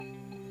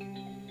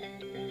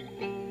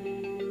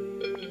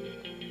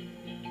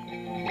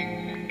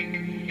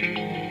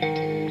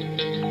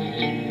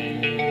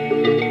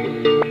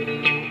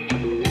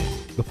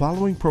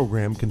following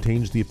program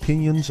contains the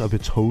opinions of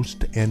its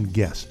host and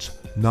guests,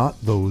 not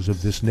those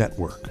of this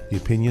network. The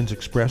opinions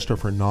expressed are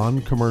for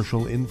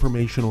non-commercial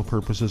informational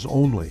purposes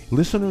only.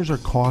 Listeners are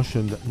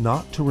cautioned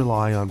not to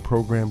rely on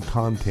program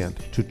content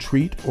to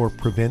treat or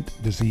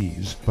prevent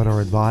disease, but are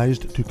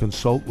advised to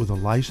consult with a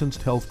licensed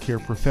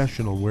healthcare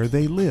professional where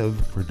they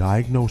live for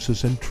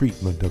diagnosis and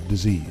treatment of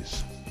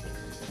disease.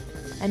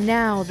 And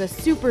now, the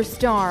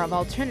superstar of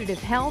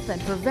alternative health and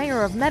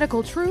purveyor of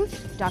medical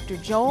truth, Dr.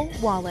 Joel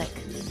Wallach.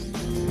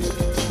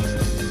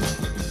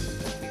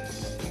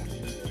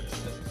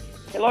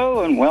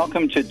 Hello and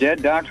welcome to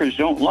Dead Doctors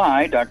Don't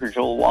Lie. Dr.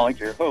 Joel Wallach,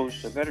 your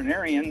host, a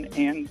veterinarian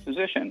and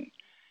physician.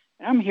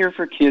 And I'm here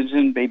for kids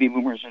and baby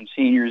boomers and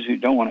seniors who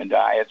don't want to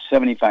die at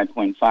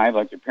 75.5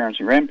 like their parents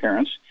and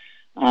grandparents.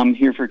 I'm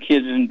here for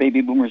kids and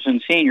baby boomers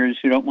and seniors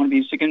who don't want to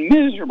be sick and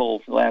miserable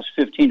for the last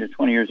 15 to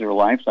 20 years of their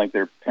life like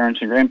their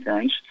parents and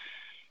grandparents.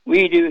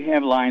 We do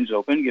have lines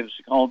open. Give us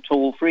a call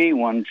toll-free,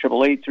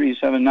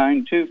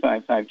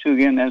 1-888-379-2552.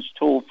 Again, that's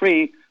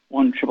toll-free,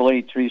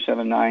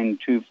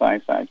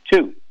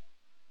 1-888-379-2552.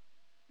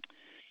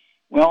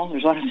 Well,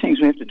 there's a lot of things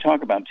we have to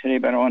talk about today,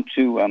 but I want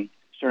to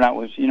start out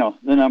with, the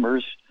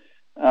numbers.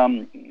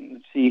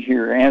 Let's see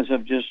here. As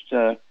of just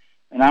an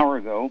hour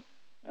ago,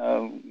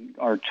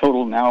 our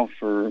total now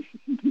for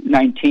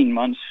 19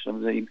 months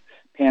of the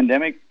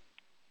pandemic,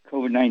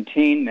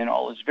 COVID-19 and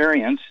all its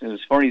variants, is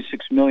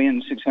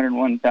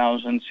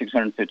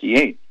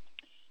 46,601,658.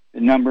 The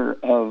number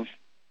of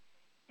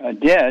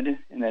dead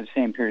in that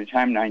same period of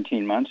time,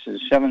 19 months, is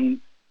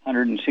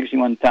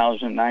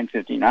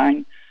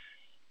 761,959.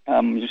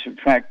 You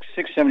subtract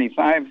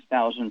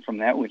 675,000 from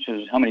that, which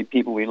is how many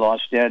people we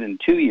lost dead in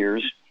 2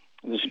 years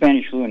of the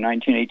Spanish flu in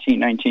 1918,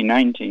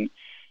 1919.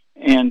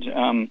 And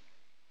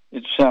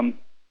it's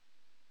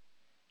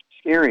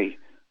scary,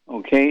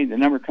 okay? The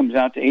number comes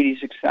out to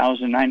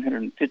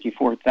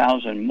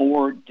 86,954,000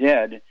 more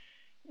dead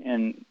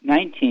in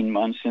 19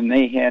 months than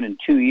they had in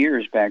 2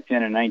 years back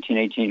then in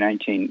 1918,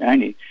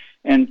 1990.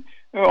 And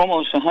there are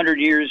almost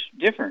 100 years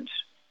difference,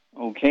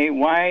 okay?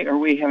 Why are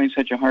we having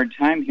such a hard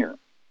time here?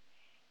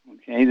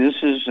 Okay, this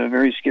is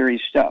very scary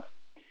stuff.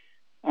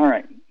 All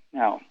right,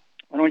 now,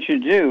 what I want you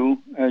to do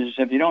is,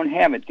 if you don't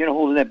have it, get a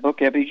hold of that book,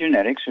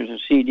 Epigenetics. There's a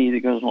CD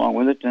that goes along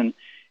with it, and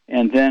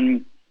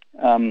then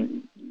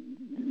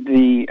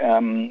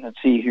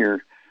let's see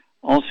here.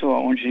 Also, I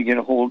want you to get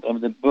a hold of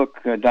the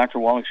book, Dr.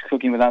 Wallach's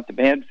Cooking Without the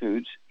Bad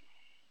Foods.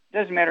 It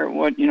doesn't matter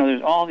what,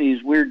 there's all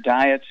these weird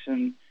diets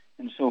and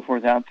so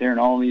forth out there, and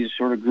all these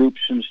sort of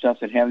groups and stuff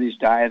that have these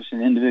diets,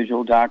 and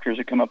individual doctors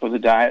that come up with a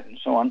diet and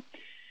so on.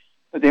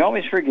 But they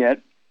always forget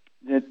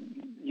that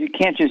you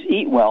can't just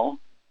eat well.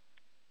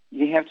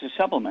 You have to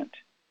supplement,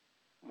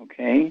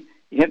 okay?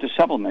 You have to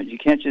supplement. You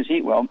can't just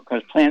eat well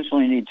because plants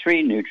only need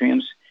 3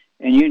 nutrients,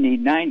 and you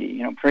need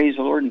 90. Praise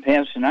the Lord and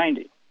pass to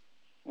 90.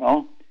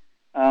 Well,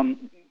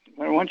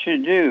 what I want you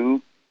to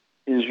do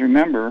is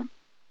remember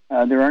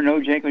there are no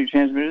genetically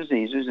transmitted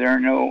diseases. There are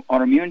no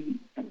autoimmune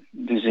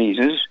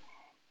diseases.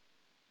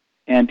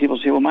 And people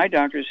say, well, my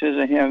doctor says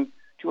I have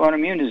 2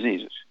 autoimmune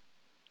diseases.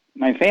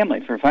 My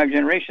family, for 5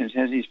 generations,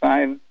 has these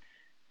 5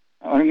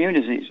 autoimmune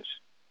diseases.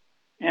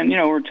 And,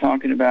 we're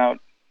talking about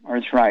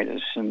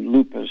arthritis and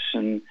lupus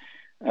and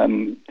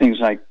things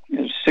like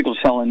sickle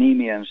cell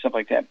anemia and stuff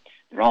like that.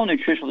 They're all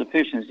nutritional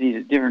deficiencies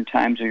at different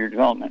times of your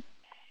development.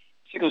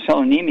 Sickle cell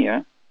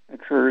anemia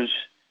occurs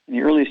in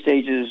the early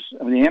stages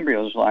of the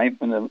embryo's life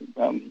when the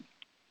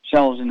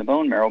cells in the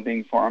bone marrow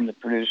being formed that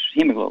produce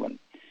hemoglobin.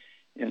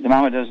 If the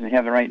mama doesn't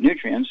have the right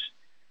nutrients,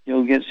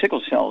 you'll get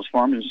sickle cells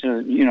formed instead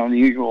of, the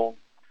usual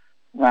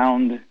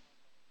round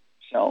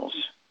cells,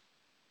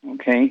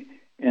 okay?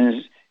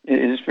 And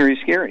it's very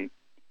scary.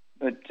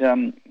 But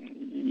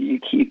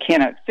you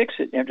cannot fix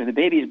it after the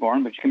baby's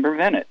born, but you can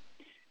prevent it.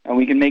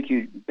 We can make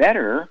you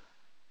better,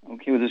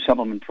 okay, with a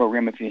supplement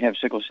program if you have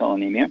sickle cell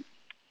anemia.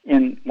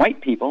 In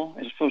white people,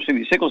 it's supposed to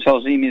be, sickle cell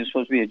anemia is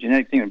supposed to be a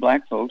genetic thing in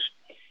black folks.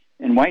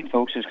 In white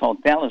folks, it's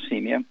called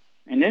thalassemia.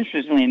 And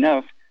interestingly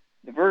enough,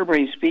 the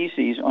vertebrate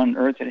species on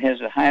Earth that has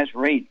the highest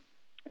rate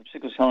of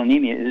sickle cell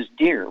anemia is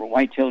deer,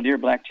 white-tailed deer,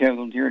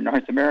 black-tailed deer in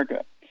North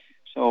America.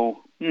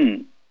 So,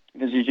 if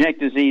it's a genetic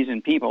disease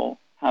in people,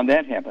 how'd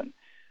that happen?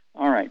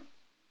 All right,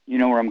 you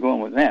know where I'm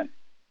going with that.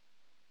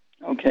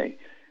 Okay,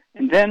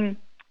 and then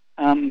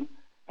I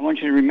want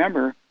you to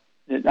remember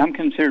that I'm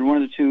considered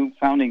one of the 2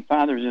 founding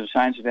fathers of the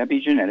science of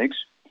epigenetics.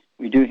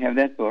 We do have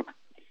that book,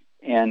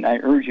 and I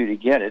urge you to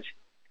get it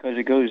because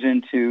it goes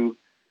into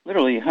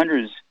literally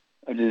hundreds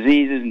of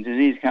diseases and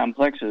disease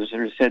complexes that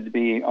are said to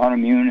be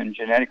autoimmune and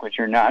genetic, which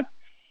are not.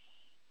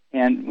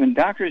 And when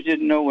doctors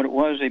didn't know what it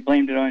was, they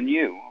blamed it on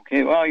you.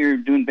 Okay, well, you're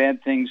doing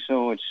bad things,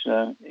 so it's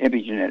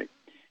epigenetic.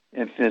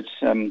 If it's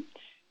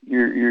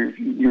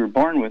you're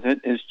born with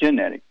it, it's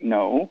genetic.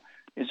 No,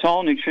 it's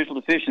all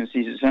nutritional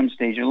deficiencies at some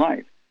stage of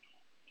life.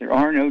 There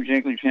are no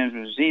genetically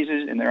transmitted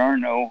diseases, and there are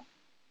no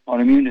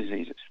autoimmune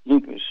diseases.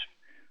 Lupus,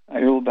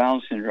 irritable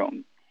bowel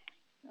syndrome,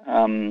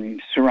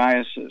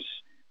 psoriasis,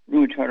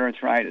 rheumatoid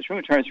arthritis.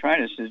 Rheumatoid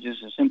arthritis is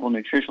just a simple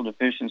nutritional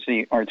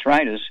deficiency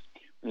arthritis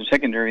with a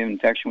secondary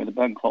infection with a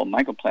bug called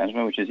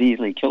mycoplasma, which is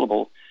easily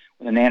killable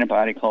with an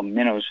antibody called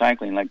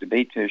minocycline, like the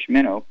baitfish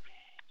minnow.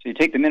 So you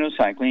take the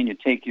minocycline, you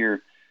take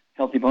your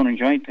Healthy Bone and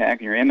Joint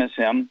Pack, and your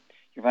MSM,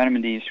 your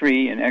vitamin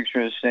D3, and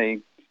extra, say,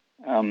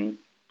 some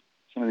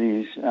of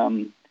these,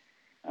 some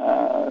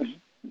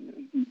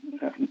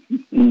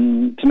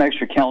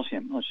extra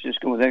calcium. Let's just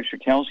go with extra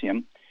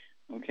calcium,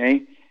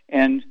 okay?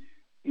 And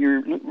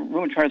your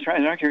rheumatoid arthritis, I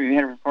don't care if you've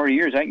had it for 40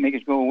 years, I can make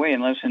it go away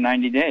in less than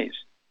 90 days.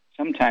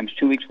 Sometimes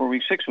 2 weeks, 4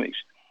 weeks, 6 weeks.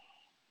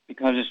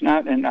 Because it's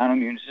not an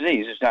autoimmune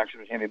disease, as doctors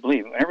would have you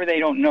believe. Whenever they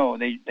don't know,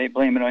 they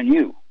blame it on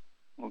you,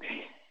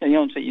 okay? They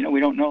don't say, we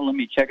don't know, let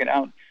me check it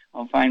out.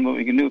 I'll find what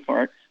we can do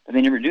for it. But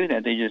they never do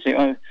that. They just say,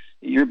 oh,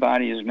 your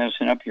body is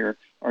messing up here,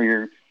 or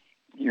your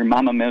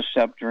mama messed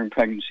up during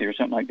pregnancy or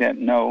something like that.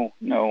 No.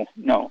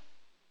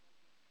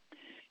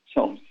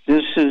 So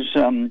this is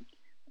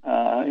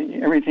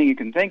everything you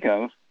can think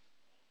of,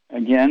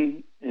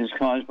 again, is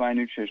caused by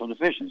nutritional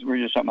deficiency. We're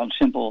just talking about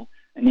simple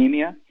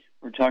anemia.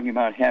 We're talking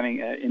about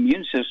having an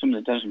immune system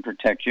that doesn't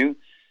protect you.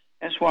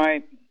 That's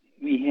why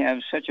we have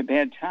such a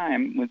bad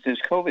time with this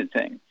COVID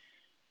thing.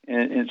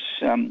 It's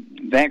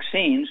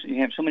vaccines.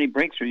 You have so many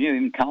breakthroughs.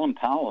 Even Colin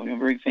Powell, a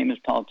very famous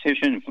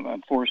politician, a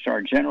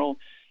 4-star general,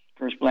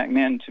 first black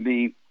man to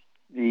be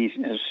the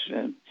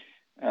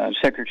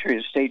Secretary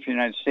of State for the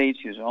United States.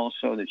 He was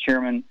also the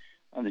chairman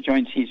of the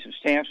Joint Chiefs of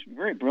Staff.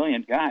 Very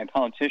brilliant guy,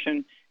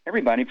 politician.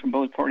 Everybody from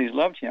both parties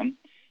loved him.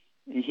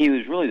 He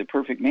was really the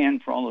perfect man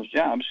for all those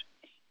jobs.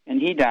 And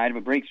he died of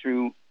a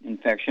breakthrough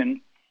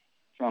infection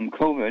from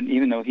COVID,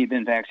 even though he'd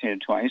been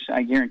vaccinated twice.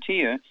 I guarantee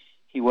you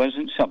he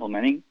wasn't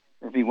supplementing.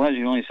 Or if he was, he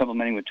was only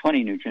supplementing with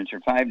 20 nutrients or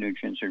 5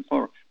 nutrients or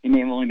 4. He may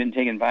have only been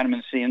taking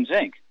vitamin C and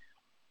zinc.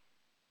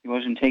 He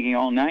wasn't taking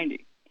all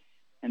 90.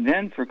 And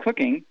then for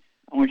cooking,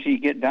 I want you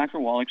to get Dr.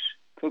 Wallach's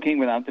Cooking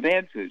Without the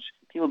Bad Foods.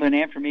 People have been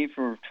after me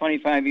for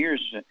 25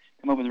 years to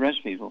come up with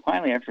recipes. Well,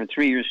 finally, after a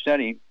 3-year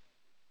study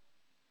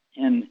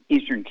in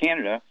Eastern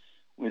Canada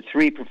with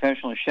 3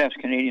 professional chefs,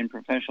 Canadian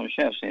professional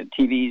chefs, they had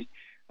TV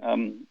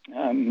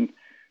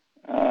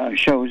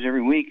shows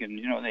every week, and,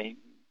 they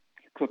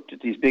cooked at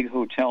these big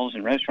hotels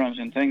and restaurants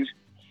and things.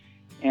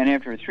 And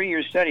after a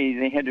 3-year study,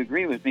 they had to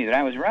agree with me that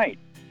I was right.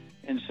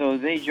 And so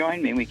they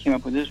joined me, and we came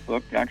up with this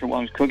book, Dr.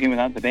 Wallach's Cooking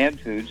Without the Bad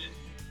Foods.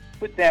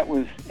 Put that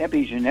with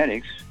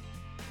epigenetics,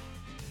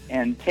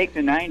 and take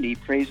the 90,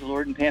 praise the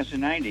Lord, and pass the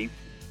 90.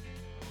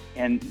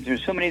 And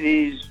there's so many of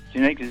these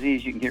genetic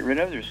diseases you can get rid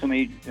of. There's so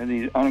many of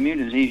these autoimmune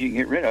diseases you can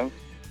get rid of.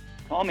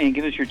 Call me and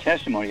give us your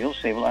testimony. You'll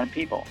save a lot of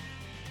people.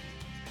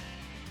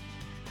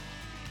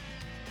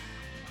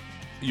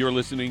 You're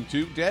listening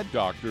to Dead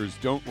Doctors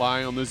Don't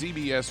Lie on the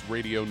ZBS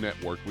Radio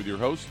Network with your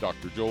host,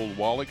 Dr. Joel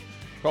Wallach.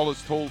 Call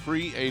us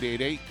toll-free,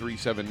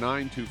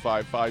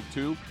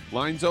 888-379-2552.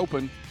 Lines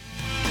open.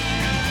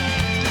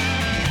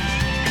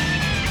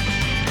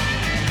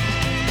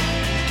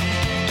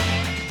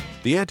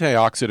 The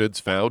antioxidants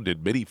found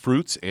in many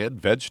fruits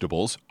and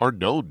vegetables are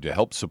known to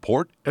help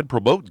support and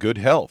promote good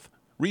health.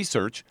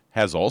 Research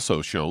has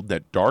also shown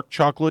that dark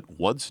chocolate,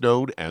 once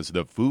known as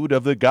the food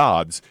of the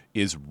gods,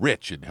 is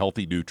rich in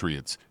healthy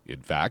nutrients.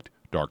 In fact,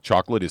 dark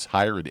chocolate is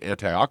higher in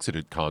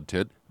antioxidant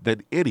content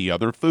than any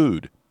other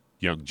food.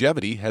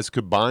 Youngevity has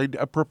combined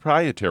a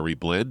proprietary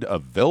blend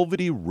of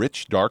velvety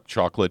rich dark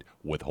chocolate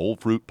with whole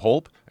fruit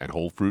pulp and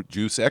whole fruit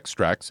juice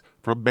extracts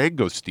from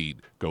mangosteen,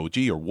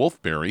 goji or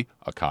wolfberry,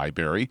 acai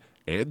berry,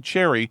 and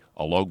cherry,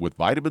 along with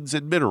vitamins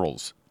and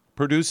minerals,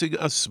 producing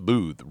a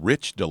smooth,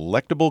 rich,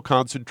 delectable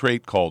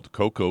concentrate called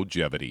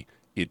Cocogevity.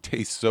 It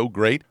tastes so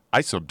great, I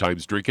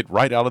sometimes drink it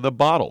right out of the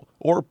bottle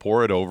or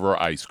pour it over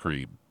ice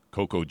cream.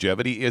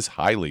 Cocogevity is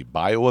highly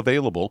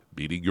bioavailable,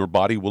 meaning your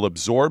body will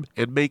absorb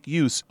and make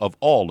use of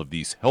all of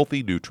these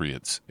healthy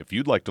nutrients. If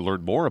you'd like to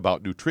learn more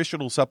about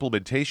nutritional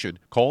supplementation,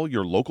 call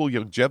your local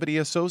Youngevity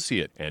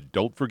associate, and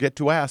don't forget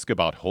to ask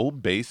about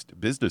home-based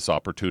business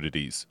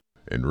opportunities.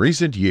 In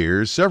recent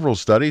years, several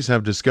studies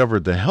have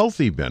discovered the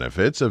healthy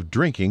benefits of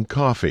drinking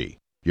coffee.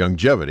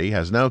 Youngevity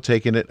has now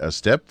taken it a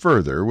step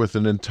further with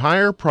an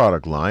entire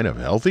product line of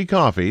healthy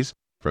coffees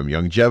from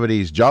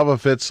Youngevity's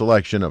JavaFit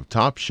selection of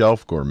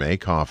top-shelf gourmet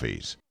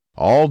coffees.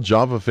 All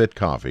JavaFit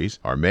coffees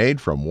are made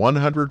from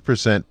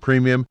 100%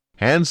 premium,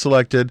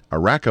 hand-selected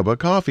Arabica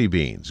coffee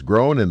beans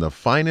grown in the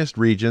finest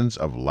regions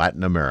of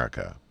Latin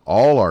America.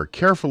 All are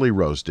carefully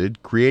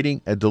roasted,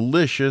 creating a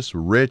delicious,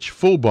 rich,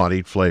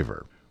 full-bodied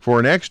flavor. For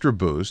an extra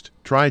boost,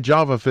 try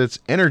JavaFit's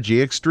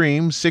Energy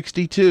Extreme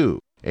 62,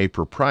 a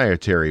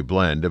proprietary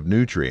blend of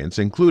nutrients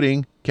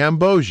including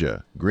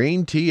Cambogia,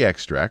 green tea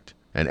extract,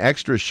 an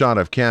extra shot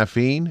of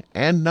caffeine,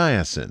 and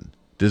niacin,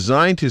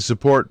 designed to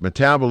support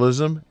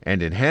metabolism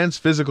and enhance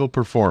physical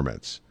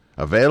performance.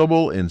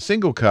 Available in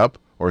single cup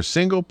or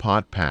single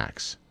pot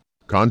packs.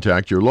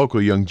 Contact your local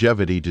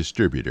Youngevity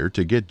distributor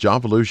to get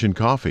Jovolution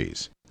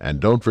coffees. And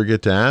don't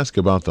forget to ask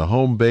about the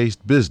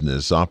home-based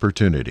business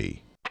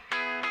opportunity.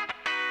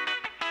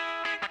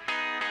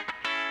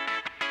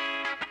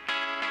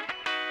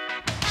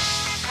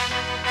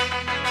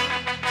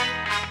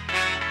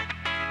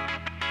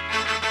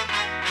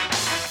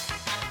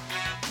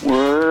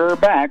 We're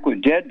back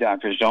with Dead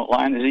Doctors Don't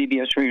Lie on the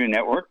ZBS Radio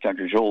Network.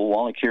 Dr. Joel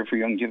Wallach here for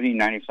Youngevity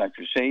 95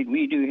 Crusade.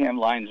 We do have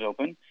lines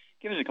open.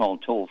 Give us a call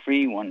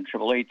toll-free,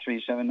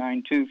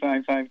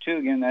 1-888-379-2552.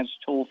 Again, that's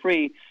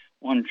toll-free,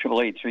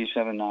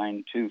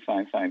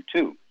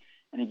 1-888-379-2552.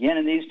 And again,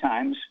 in these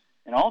times,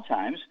 in all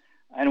times,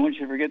 I don't want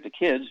you to forget the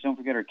kids. Don't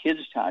forget our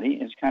kids' toddy.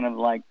 It's kind of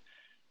like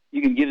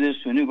you can give this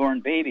to a newborn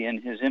baby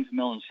and his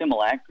Enfamil and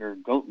Similac or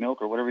goat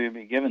milk or whatever you'll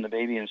be giving the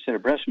baby instead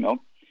of breast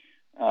milk.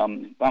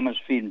 Mama's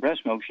feeding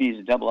breast milk. She needs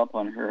to double up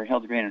on her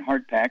Health Grain and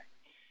Heart Pack.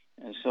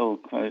 And so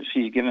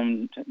she's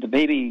giving the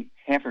baby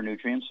half her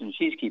nutrients, and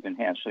she's keeping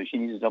half, so she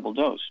needs a double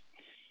dose.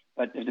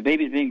 But if the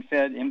baby's being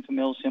fed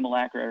Enfamil,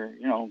 Similac, or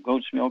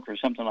goat's milk or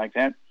something like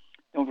that,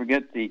 don't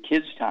forget the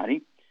kids'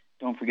 toddy.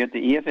 Don't forget the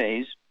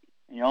EFAs,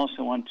 and you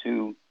also want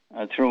to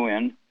throw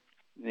in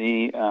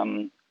the.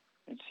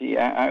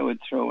 I would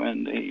throw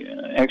in the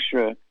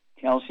extra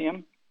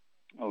calcium.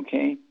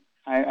 Okay,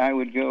 I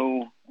would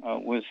go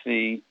with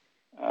the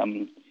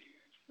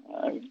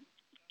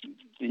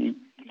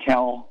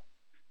Cal.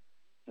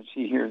 Let's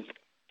see here.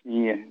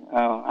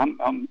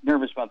 I'm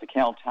nervous about the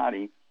Cal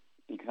Toddy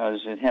because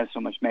it has so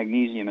much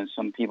magnesium and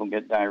some people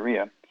get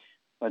diarrhea.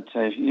 But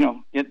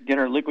get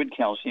our liquid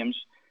calciums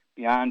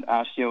beyond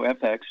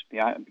OsteoFX,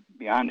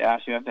 beyond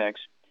OsteoFX,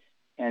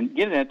 and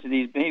give that to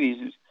these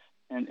babies,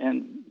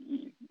 and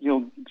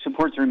you'll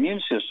support their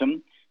immune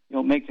system.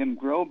 You'll make them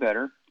grow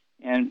better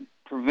and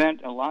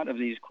prevent a lot of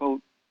these,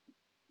 quote,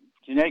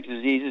 genetic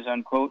diseases,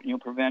 unquote, and you'll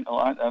prevent a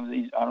lot of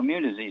these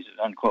autoimmune diseases,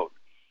 unquote.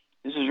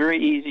 This is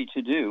very easy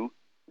to do.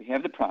 We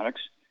have the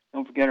products.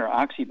 Don't forget our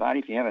OxyBody.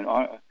 If you have an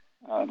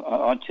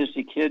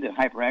autistic kid, a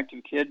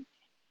hyperactive kid,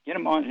 get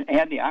them on,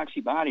 add the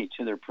OxyBody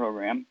to their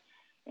program,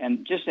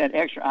 and just that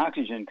extra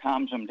oxygen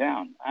calms them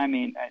down. I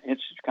mean,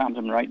 it calms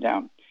them right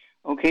down.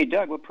 Okay,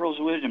 Doug, what pearls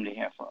of wisdom do you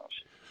have for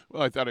us?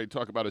 Well, I thought I'd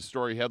talk about a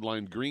story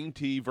headlined Green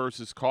Tea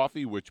versus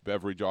Coffee, which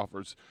beverage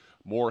offers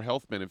more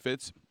health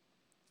benefits.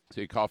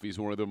 Say coffee is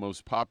one of the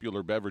most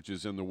popular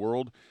beverages in the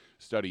world.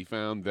 Study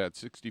found that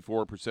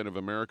 64% of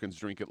Americans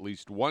drink at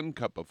least 1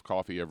 cup of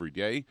coffee every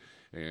day.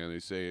 And they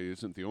say it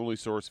isn't the only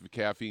source of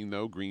caffeine,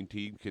 though. Green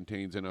tea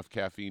contains enough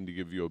caffeine to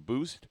give you a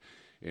boost.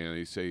 And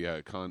they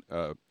say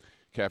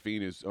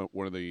caffeine is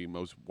one of the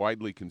most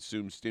widely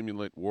consumed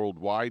stimulant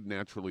worldwide,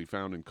 naturally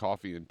found in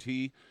coffee and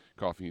tea.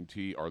 Coffee and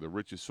tea are the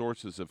richest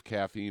sources of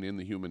caffeine in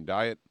the human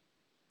diet.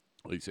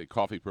 They say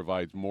coffee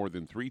provides more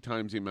than 3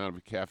 times the amount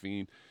of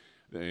caffeine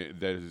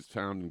that is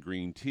found in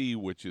green tea,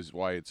 which is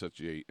why it's such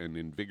an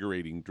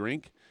invigorating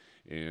drink.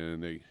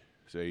 And they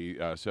say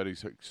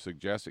studies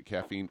suggest that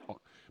caffeine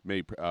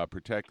may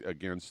protect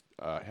against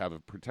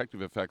have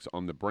protective effects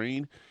on the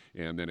brain,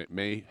 and then it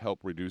may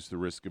help reduce the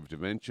risk of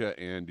dementia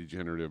and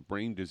degenerative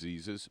brain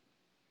diseases.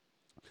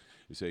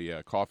 They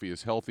say coffee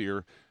is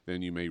healthier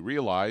than you may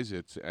realize.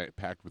 It's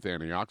packed with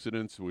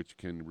antioxidants, which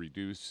can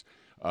reduce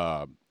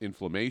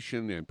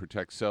inflammation and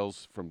protect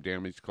cells from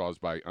damage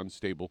caused by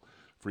unstable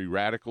free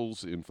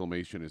radicals.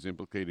 Inflammation is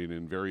implicated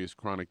in various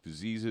chronic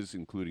diseases,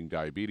 including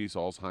diabetes,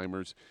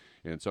 Alzheimer's,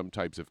 and some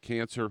types of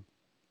cancer.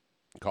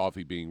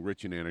 Coffee, being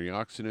rich in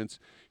antioxidants,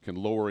 can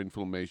lower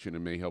inflammation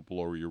and may help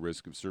lower your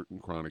risk of certain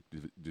chronic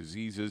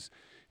diseases.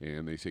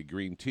 And they say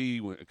green tea,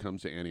 when it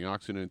comes to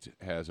antioxidants,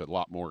 has a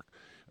lot more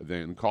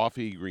than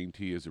coffee. Green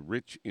tea is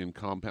rich in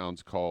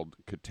compounds called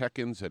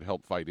catechins that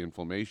help fight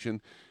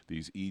inflammation.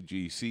 These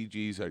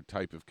EGCGs are a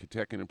type of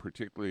catechin and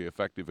particularly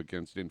effective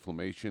against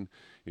inflammation.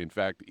 In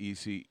fact,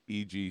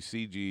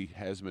 EGCG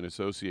has been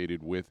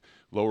associated with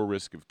lower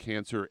risk of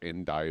cancer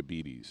and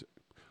diabetes.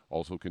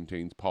 Also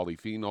contains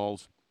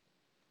polyphenols,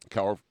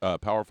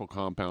 powerful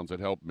compounds that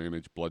help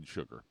manage blood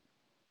sugar.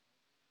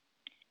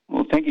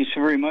 Well, thank you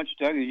so very much,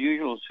 Doug. As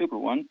usual, a super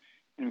one.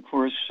 And, of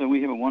course,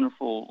 we have a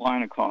wonderful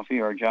line of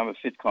coffee, our Java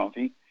Fit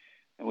coffee.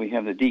 And we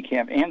have the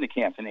decaf and the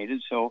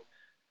caffeinated. So,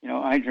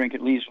 I drink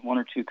at least 1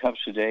 or 2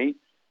 cups a day.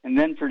 And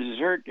then for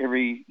dessert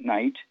every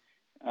night,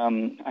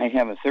 I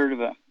have a third of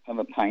a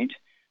pint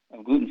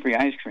of gluten-free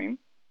ice cream.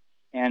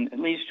 And at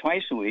least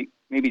twice a week,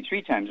 maybe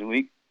 3 times a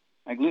week,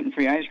 my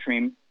gluten-free ice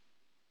cream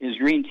is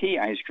green tea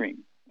ice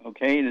cream.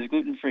 Okay, it is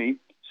gluten-free,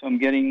 so I'm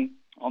getting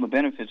all the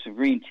benefits of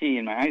green tea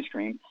in my ice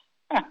cream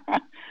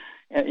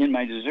in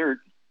my dessert.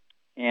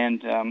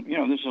 And,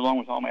 this is along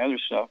with all my other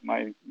stuff,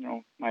 my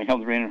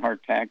Health Grain and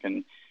Heart Pack,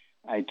 and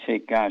I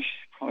take,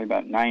 probably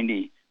about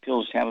 90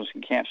 pills, tablets,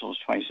 and capsules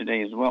twice a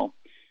day as well.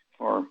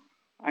 I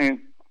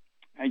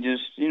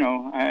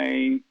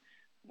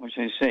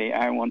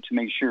want to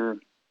make sure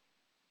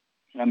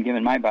that I'm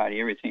giving my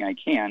body everything I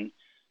can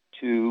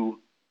to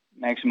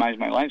maximize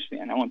my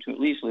lifespan. I want to at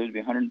least live to be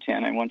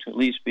 110. I want to at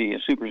least be a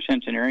super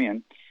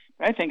centenarian.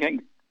 But I think I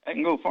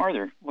can go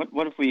farther.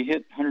 What if we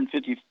hit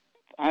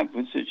 155,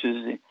 which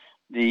is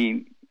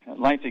the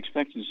life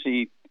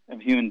expectancy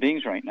of human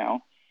beings right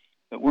now?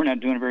 But we're not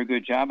doing a very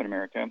good job in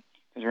America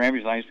because our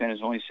average lifespan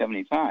is only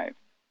 75.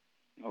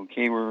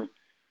 Okay, we're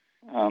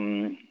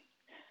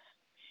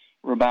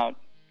about,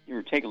 give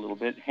or take a little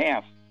bit,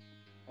 half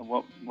of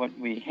what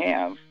we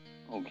have,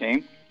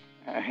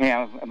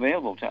 have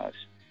available to us.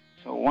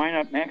 So why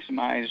not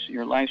maximize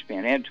your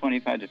lifespan? Add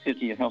 25 to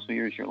 50 healthy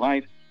years of your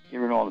life. Get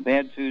rid of all the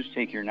bad foods.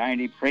 Take your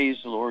 90. Praise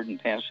the Lord and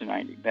pass the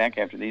 90. Back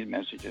after these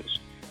messages.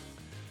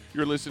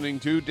 You're listening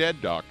to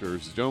Dead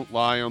Doctors Don't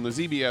Lie on the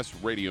ZBS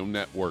Radio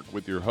Network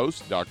with your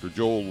host, Dr.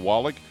 Joel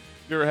Wallach.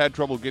 If you ever had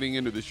trouble getting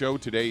into the show,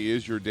 today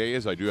is your day,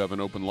 as I do have an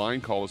open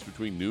line. Call us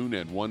between noon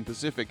and 1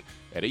 Pacific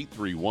at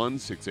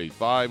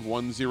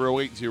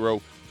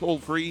 831-685-1080. Toll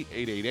free,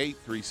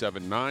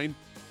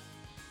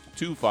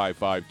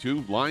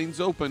 888-379-2552.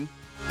 Lines open.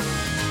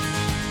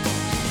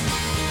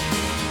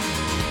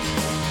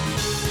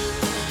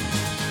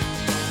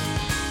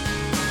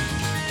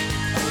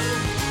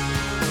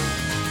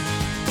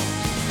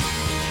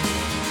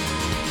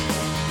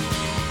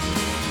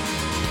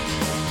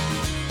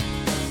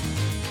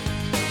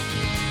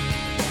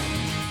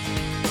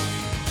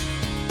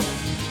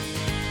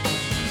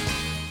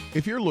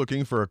 If you're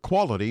looking for a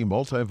quality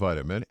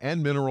multivitamin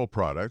and mineral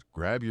product,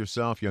 grab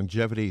yourself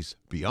Youngevity's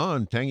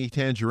Beyond Tangy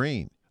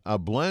Tangerine, a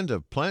blend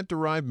of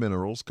plant-derived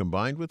minerals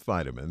combined with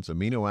vitamins,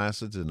 amino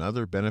acids, and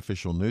other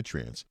beneficial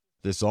nutrients.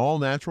 This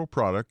all-natural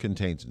product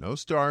contains no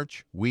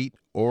starch, wheat,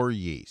 or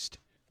yeast,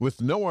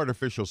 with no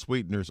artificial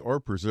sweeteners or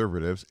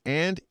preservatives,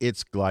 and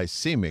it's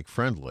glycemic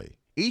friendly.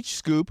 Each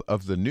scoop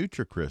of the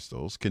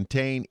NutriCrystals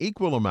contain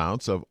equal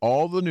amounts of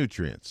all the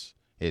nutrients.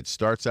 It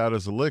starts out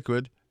as a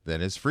liquid, then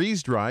is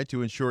freeze-dried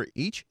to ensure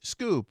each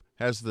scoop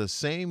has the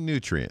same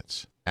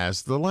nutrients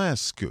as the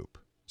last scoop.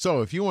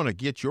 So if you want to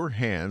get your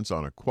hands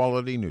on a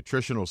quality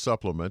nutritional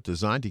supplement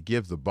designed to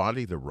give the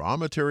body the raw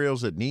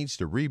materials it needs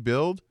to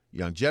rebuild,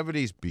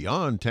 Youngevity's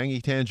Beyond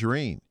Tangy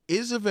Tangerine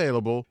is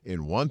available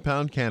in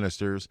 1-pound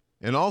canisters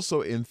and also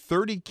in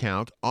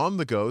 30-count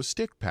on-the-go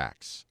stick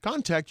packs.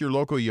 Contact your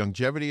local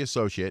Youngevity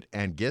associate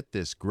and get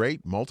this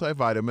great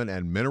multivitamin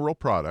and mineral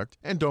product.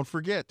 And don't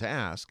forget to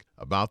ask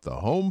about the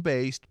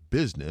home-based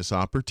business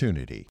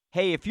opportunity.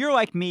 Hey, if you're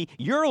like me,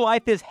 your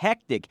life is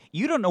hectic.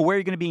 You don't know where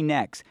you're going to be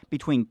next.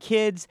 Between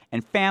kids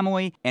and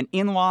family and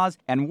in-laws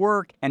and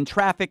work and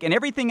traffic and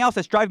everything else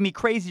that's driving me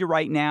crazy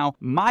right now,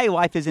 my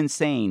life is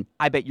insane.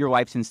 I bet your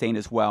life's insane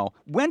as well.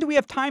 When do we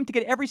have time to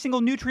get every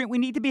single nutrient we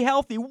need to be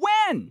healthy?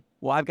 When?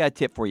 Well, I've got a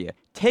tip for you.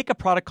 Take a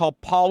product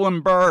called Pollen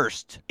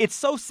Burst. It's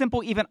so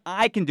simple, even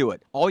I can do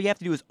it. All you have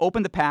to do is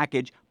open the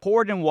package,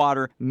 pour it in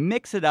water,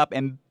 mix it up,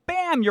 and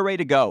bam, you're ready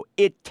to go.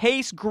 It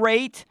tastes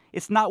great.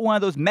 It's not one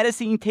of those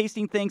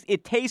medicine-tasting things.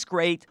 It tastes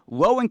great,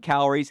 low in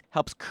calories,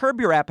 helps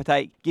curb your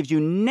appetite, gives you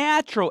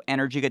natural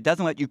energy that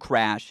doesn't let you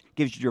crash,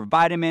 gives you your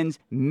vitamins,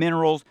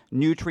 minerals,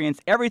 nutrients,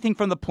 everything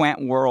from the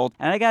plant world.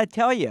 And I got to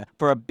tell you,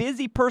 for a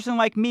busy person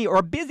like me or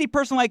a busy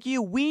person like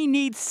you, we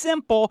need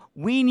simple,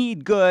 we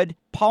need good.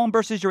 Pollen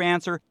Burst is your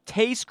answer.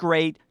 Tastes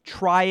great.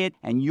 Try it,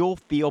 and you'll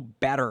feel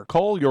better.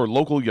 Call your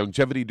local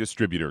Youngevity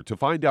distributor to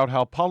find out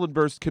how Pollen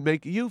Burst can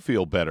make you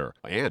feel better.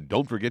 And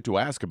don't forget to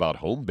ask about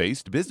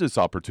home-based business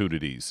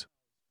opportunities.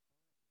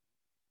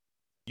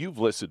 You've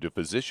listened to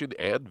physician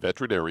and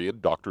veterinarian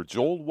Dr.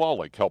 Joel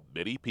Wallach help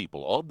many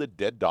people on the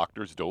Dead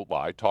Doctors Don't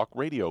Lie talk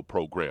radio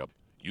program.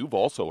 You've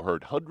also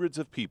heard hundreds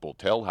of people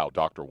tell how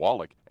Dr.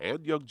 Wallach and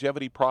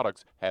Youngevity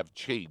products have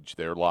changed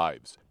their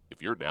lives.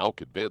 If you're now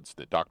convinced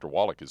that Dr.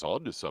 Wallach is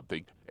onto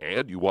something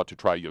and you want to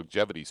try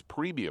Youngevity's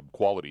premium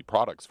quality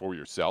products for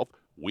yourself,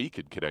 we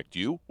can connect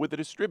you with a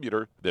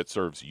distributor that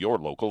serves your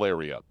local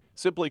area.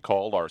 Simply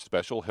call our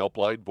special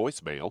helpline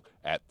voicemail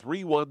at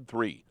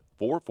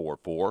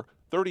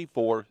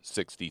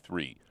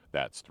 313-444-3463.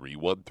 That's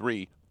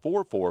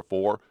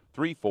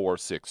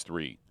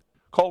 313-444-3463.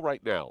 Call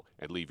right now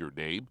and leave your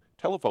name,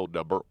 telephone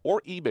number,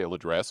 or email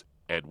address,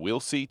 and we'll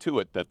see to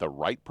it that the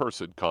right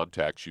person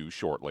contacts you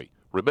shortly.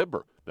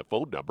 Remember, the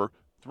phone number,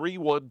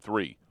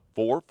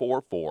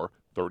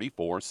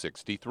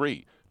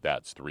 313-444-3463.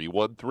 That's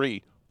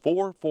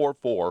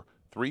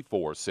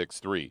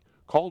 313-444-3463.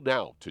 Call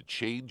now to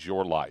change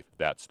your life.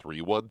 That's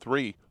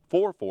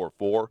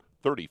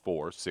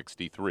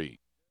 313-444-3463.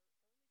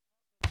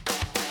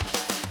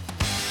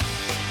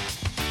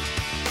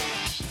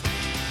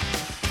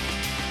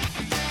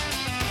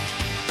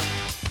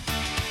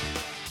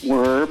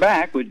 We're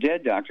back with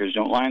Dead Doctors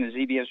Don't Lie on the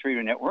ZBS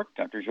Radio Network.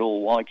 Dr.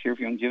 Joel Wallach here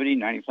for Youngevity,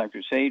 95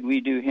 Crusade. We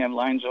do have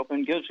lines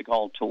open. Give us a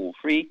call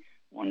toll-free,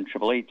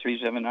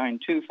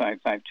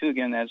 1-888-379-2552.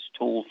 Again, that's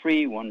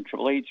toll-free,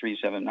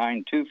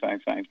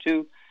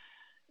 1-888-379-2552.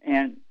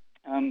 And,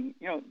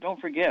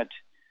 don't forget,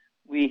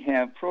 we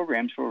have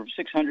programs for over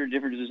 600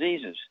 different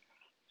diseases.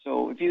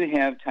 So if you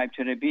have type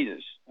 2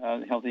 diabetes,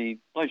 the Healthy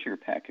Blood Sugar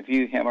Pack. If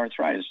you have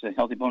arthritis, the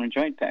Healthy Bone and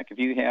Joint Pack. If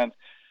you have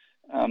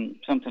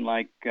something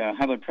like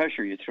high blood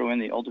pressure, you throw in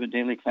the Ultimate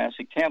Daily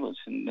Classic tablets,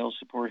 and they'll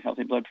support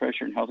healthy blood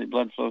pressure and healthy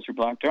blood flow through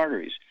blocked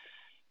arteries.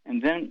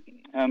 And then,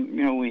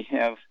 we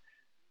have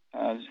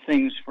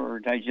things for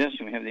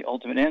digestion. We have the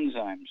Ultimate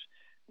Enzymes.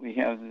 We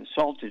have the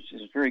salt, which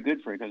is very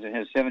good for you because it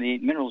has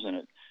 78 minerals in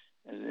it.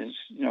 It's,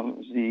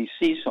 the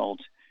sea salt,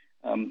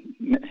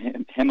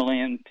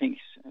 Himalayan pink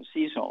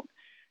sea salt,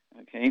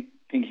 okay,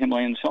 pink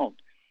Himalayan salt.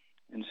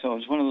 And so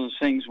it's one of those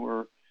things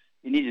where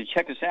you need to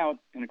check us out.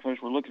 And, of course,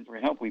 we're looking for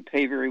help. We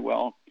pay very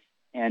well.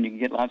 and you can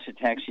get lots of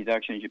tax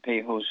deductions. You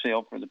pay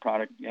wholesale for the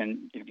product,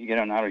 and if you get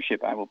on auto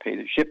ship, I will pay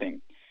the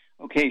shipping.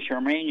 Okay,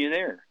 Charmaine, you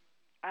there?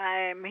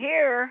 I'm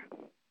here.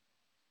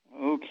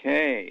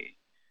 Okay.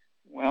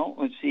 Well,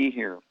 let's see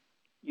here.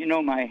 You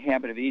know my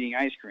habit of eating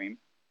ice cream.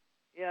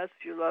 Yes,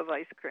 you love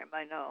ice cream,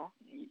 I know.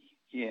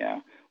 Yeah.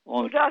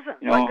 Well, who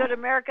doesn't? What good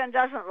American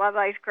doesn't love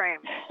ice cream?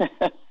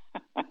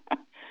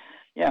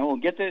 Yeah, well,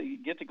 get the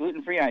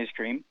gluten-free ice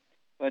cream,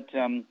 but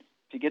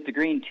to get the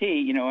green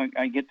tea,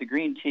 I get the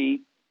green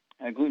tea,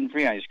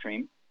 gluten-free ice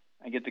cream.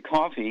 I get the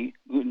coffee,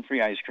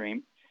 gluten-free ice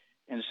cream,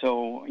 and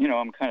so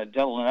I'm kind of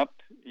doubling up,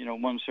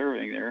 one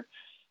serving there,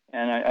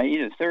 and I eat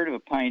a third of a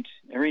pint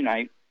every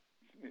night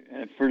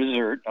for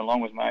dessert,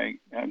 along with my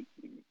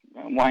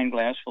wine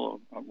glass full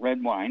of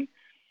red wine,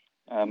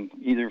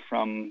 either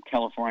from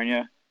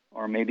California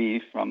or maybe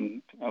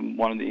from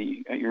one of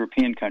the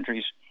European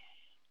countries.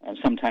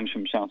 Sometimes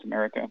from South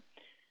America.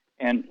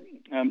 And,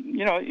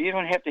 you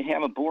don't have to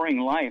have a boring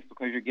life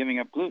because you're giving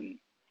up gluten,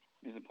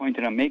 is the point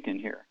that I'm making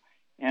here.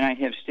 And I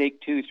have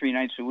steak 2-3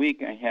 nights a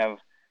week. I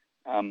have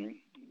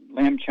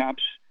lamb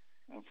chops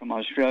from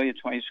Australia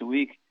twice a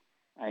week.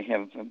 I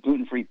have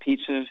gluten-free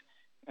pizzas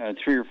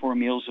 3 or 4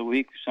 meals a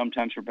week,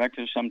 sometimes for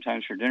breakfast,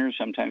 sometimes for dinner,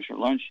 sometimes for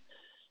lunch.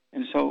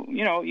 And so,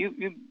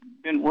 you've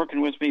been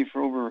working with me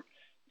for over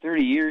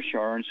 30 years,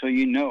 Char, and so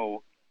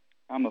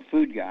I'm a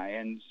food guy,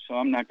 and so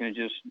I'm not going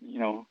to just,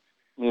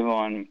 live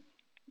on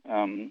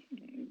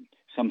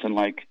something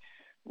like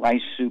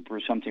rice soup or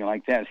something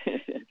like that.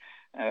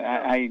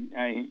 I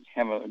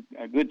have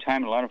a good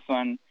time, a lot of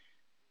fun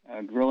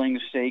grilling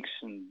steaks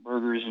and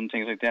burgers and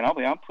things like that.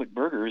 I'll put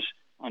burgers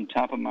on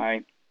top of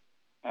my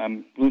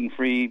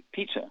gluten-free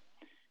pizza.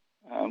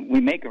 We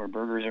make our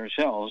burgers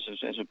ourselves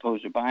as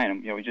opposed to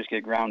buying them. We just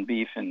get ground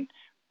beef, and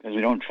because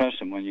we don't trust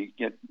them when you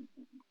get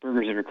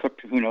burgers that are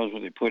cooked, who knows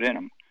what they put in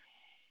them.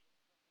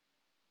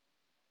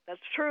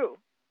 That's true.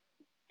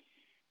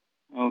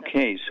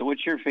 Okay, so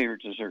what's your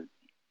favorite dessert?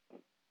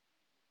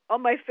 Oh,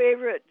 my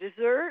favorite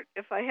dessert?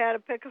 If I had to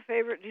pick a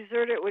favorite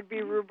dessert, it would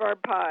be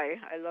rhubarb pie.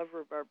 I love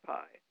rhubarb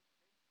pie.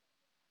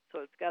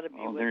 So it's got to be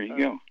with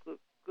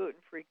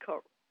gluten-free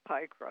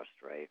pie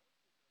crust, right?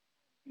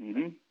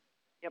 Mm-hmm.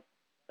 Yep,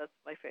 that's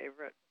my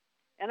favorite.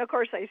 And, of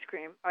course, ice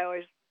cream. I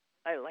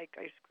like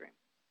ice cream.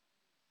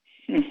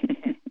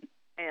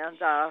 and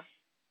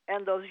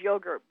those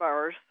yogurt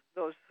bars,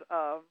 those...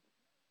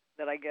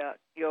 that I get,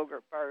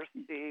 yogurt bars,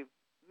 the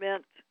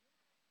mint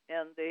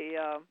and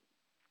the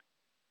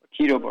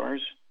keto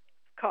bars,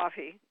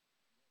 coffee,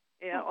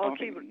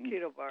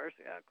 keto bars,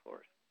 yeah, of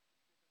course.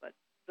 But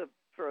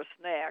for a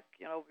snack,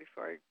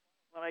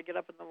 when I get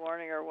up in the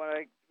morning or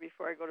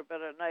before I go to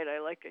bed at night, I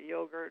like a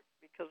yogurt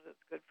because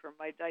it's good for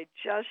my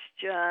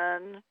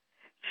digestion,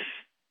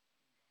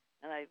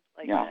 and I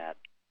like that.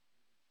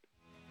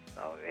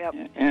 So yeah.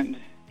 And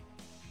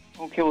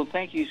okay, well,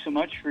 thank you so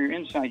much for your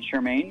insight,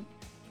 Charmaine.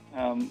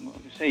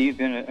 You've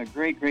been a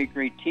great, great,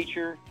 great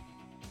teacher,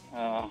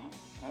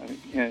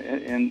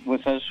 and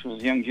with us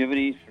with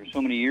Youngevity for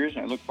so many years,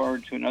 and I look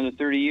forward to another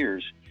 30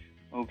 years.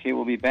 Okay,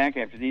 we'll be back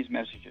after these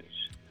messages.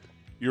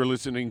 You're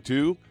listening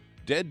to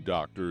Dead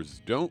Doctors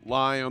Don't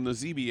Lie on the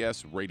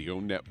ZBS Radio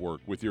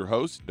Network with your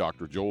host,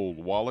 Dr. Joel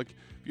Wallach.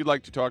 If you'd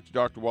like to talk to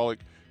Dr.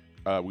 Wallach,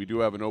 we do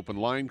have an open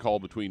line call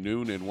between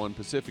noon and 1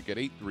 Pacific at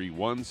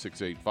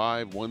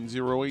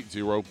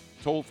 831-685-1080,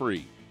 toll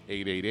free.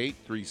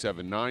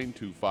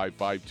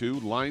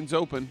 888-379-2552. Lines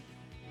open.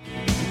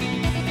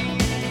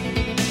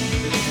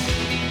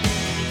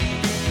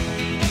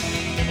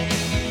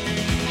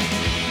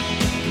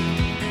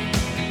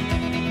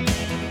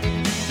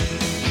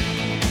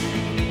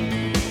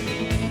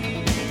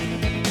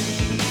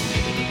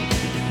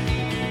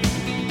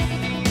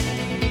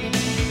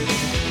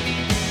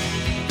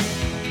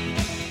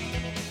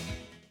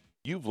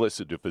 You've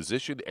listened to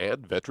physician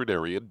and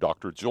veterinarian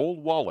Dr. Joel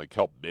Wallach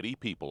help many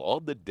people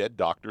on the Dead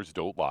Doctors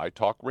Don't Lie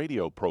talk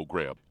radio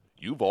program.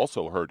 You've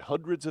also heard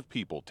hundreds of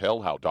people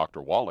tell how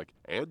Dr. Wallach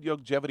and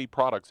Youngevity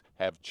products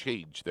have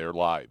changed their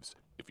lives.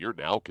 If you're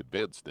now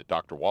convinced that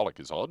Dr. Wallach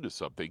is onto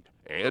something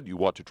and you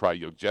want to try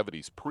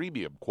Youngevity's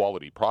premium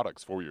quality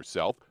products for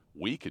yourself,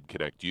 we can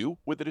connect you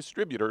with a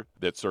distributor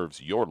that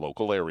serves your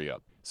local area.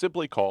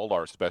 Simply call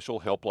our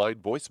special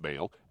helpline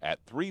voicemail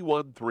at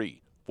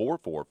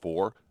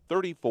 313-444-3463.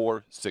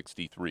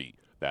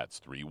 That's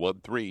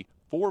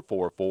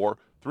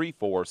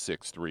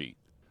 313-444-3463.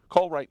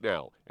 Call right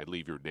now and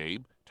leave your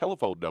name,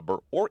 telephone number,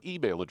 or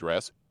email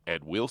address,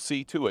 and we'll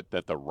see to it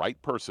that the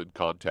right person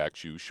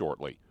contacts you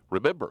shortly.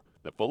 Remember,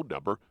 the phone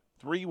number,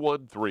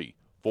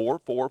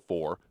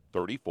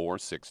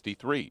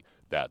 313-444-3463.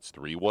 That's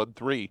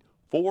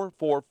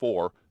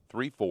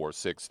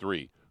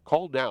 313-444-3463.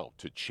 Call now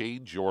to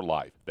change your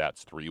life.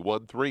 That's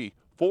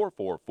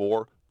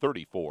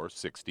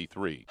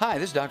 313-444-3463. Hi,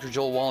 this is Dr.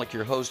 Joel Wallach,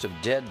 your host of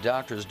Dead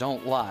Doctors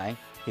Don't Lie.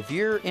 If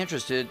you're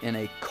interested in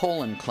a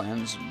colon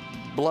cleanse,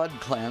 blood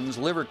cleanse,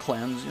 liver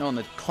cleanse, in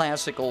the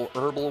classical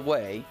herbal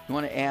way, you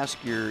want to ask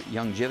your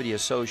Youngevity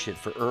associate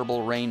for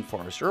Herbal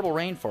Rainforest. Herbal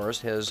Rainforest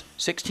has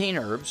 16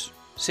 herbs,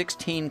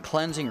 16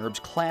 cleansing herbs,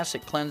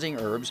 classic cleansing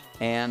herbs,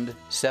 and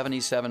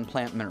 77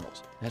 plant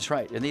minerals. That's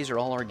right, and these are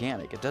all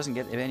organic. It doesn't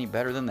get any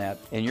better than that.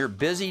 In your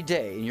busy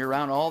day, and you're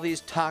around all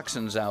these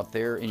toxins out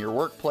there in your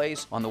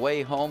workplace, on the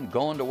way home,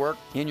 going to work,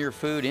 in your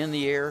food, in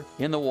the air,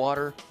 in the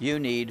water, you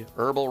need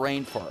Herbal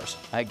Rainforest.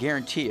 I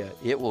guarantee you,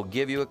 it will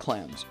give you a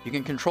cleanse. You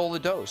can control the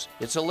dose.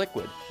 It's a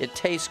liquid. It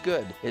tastes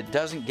good. It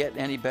doesn't get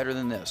any better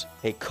than this.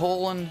 A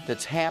colon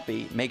that's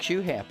happy makes you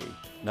happy.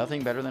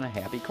 Nothing better than a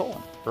happy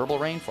colon. Herbal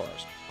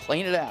Rainforest.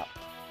 Clean it out.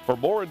 For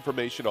more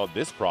information on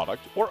this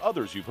product or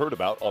others you've heard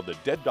about on the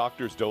Dead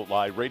Doctors Don't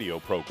Lie radio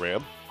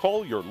program,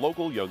 call your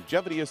local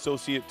Youngevity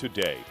associate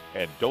today.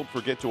 And don't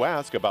forget to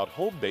ask about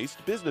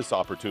home-based business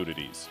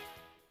opportunities.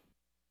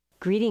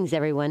 Greetings,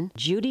 everyone.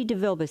 Judy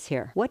DeVilbus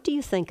here. What do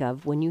you think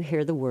of when you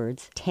hear the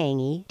words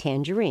tangy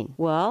tangerine?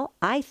 Well,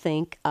 I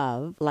think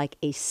of like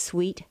a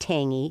sweet,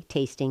 tangy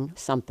tasting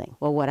something.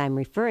 Well, what I'm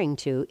referring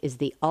to is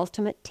the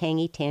Ultimate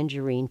Tangy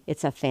Tangerine.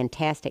 It's a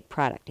fantastic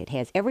product. It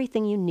has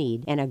everything you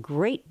need, and a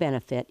great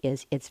benefit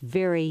is it's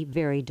very,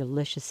 very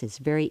delicious. It's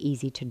very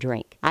easy to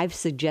drink. I've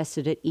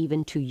suggested it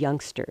even to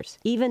youngsters.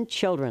 Even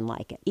children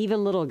like it.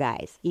 Even little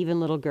guys.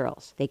 Even little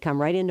girls. They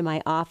come right into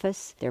my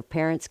office. Their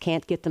parents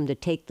can't get them to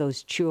take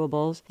those chewables,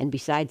 and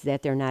besides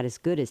that, they're not as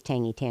good as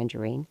Tangy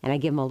Tangerine. And I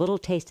give them a little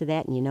taste of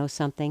that, and you know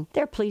something?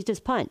 They're pleased as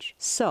punch.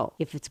 So,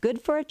 if it's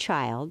good for a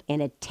child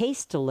and it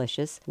tastes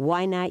delicious,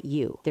 why not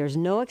you? There's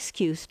no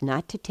excuse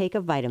not to take a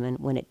vitamin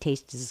when it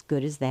tastes as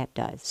good as that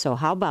does. So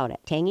how about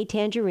it? Tangy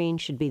Tangerine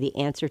should be the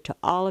answer to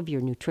all of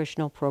your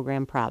nutritional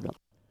program problems.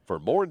 For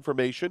more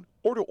information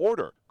or to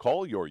order,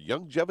 call your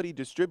Youngevity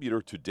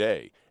distributor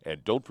today.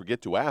 And don't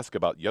forget to ask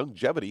about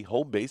Youngevity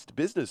home-based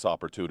business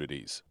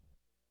opportunities.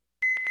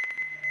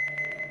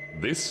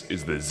 This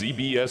is the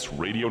ZBS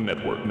Radio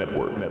Network.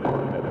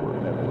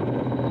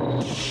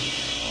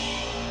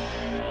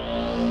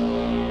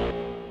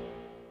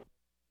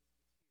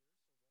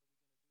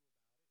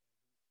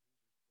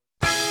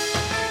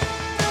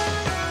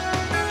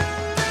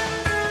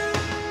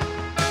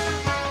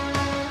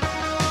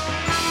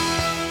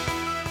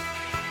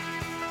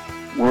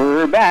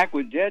 We're back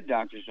with Dead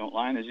Doctors Don't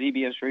Lie on the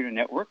ZBS Radio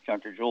Network.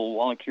 Dr. Joel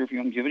Wallach here for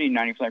Youngevity,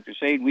 90 Flat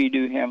Crusade. We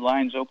do have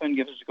lines open.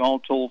 Give us a call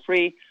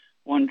toll-free,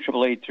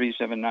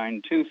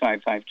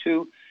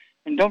 1-888-379-2552.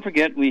 And don't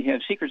forget, we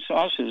have secret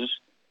sauces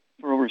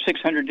for over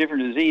 600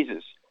 different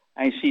diseases.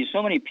 I see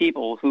so many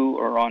people who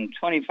are on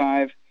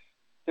 25,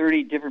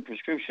 30 different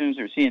prescriptions.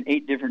 They're seeing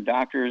 8 different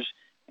doctors,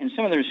 and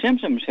some of their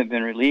symptoms have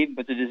been relieved,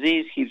 but the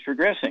disease keeps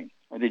progressing,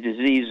 or the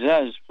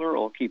diseases,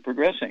 plural, keep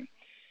progressing.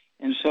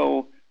 And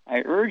so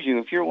I urge you,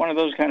 if you're one of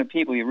those kind of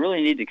people, you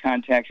really need to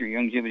contact your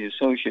Youngevity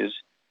associates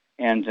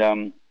and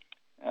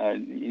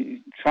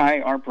try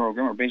our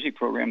program, our basic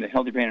program, the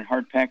Healthy Brain and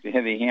Heart Pack, the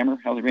Heavy Hammer,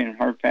 Healthy Brain and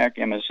Heart Pack,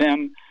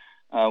 MSM,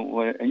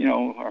 our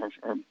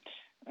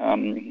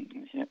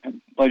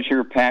blood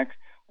sugar pack,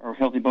 our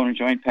Healthy Bone and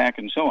Joint Pack,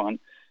 and so on.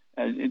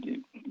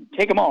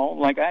 Take them all,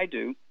 like I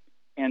do,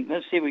 and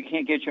let's see if we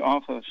can't get you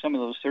off of some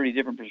of those 30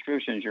 different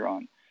prescriptions you're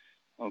on.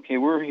 Okay,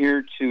 we're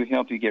here to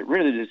help you get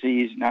rid of the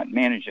disease, not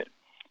manage it.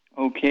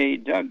 Okay,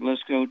 Doug,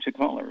 let's go to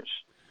callers.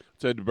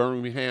 Said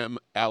Birmingham,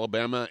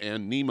 Alabama,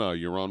 and Nema,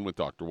 you're on with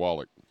Dr.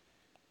 Wallach.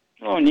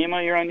 Oh,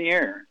 Nema, you're on the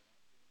air.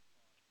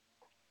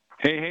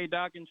 Hey,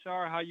 Doc and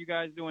Shar, how you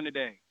guys doing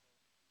today?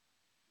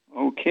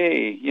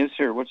 Okay, yes,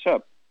 sir. What's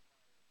up?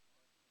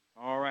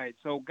 All right,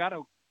 so got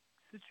a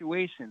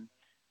situation.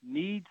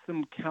 Need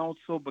some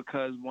counsel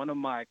because one of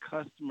my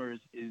customers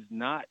is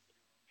not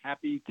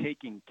happy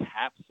taking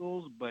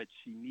capsules, but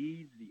she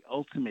needs the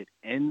ultimate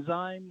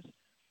enzymes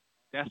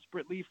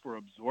desperately for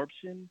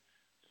absorption.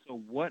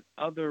 So what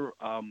other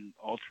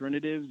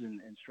alternatives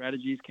and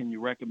strategies can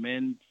you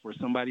recommend for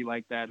somebody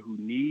like that who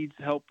needs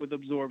help with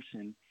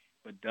absorption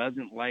but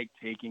doesn't like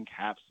taking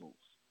capsules?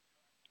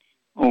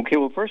 Okay,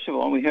 well, first of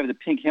all, we have the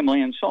pink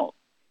Himalayan salt.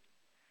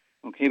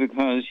 Okay,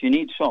 because you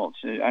need salt.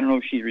 I don't know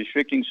if she's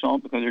restricting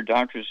salt because her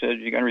doctor said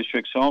you got to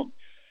restrict salt.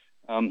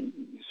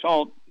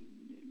 Salt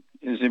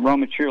is the raw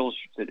materials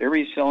that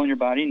every cell in your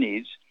body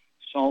needs.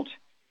 Salt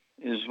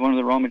is one of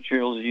the raw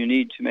materials you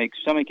need to make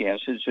stomach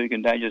acid so you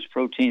can digest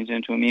proteins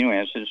into amino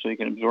acids so you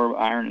can absorb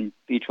iron and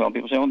B12.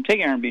 People say, well, I'm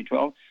taking iron and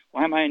B12.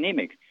 Why am I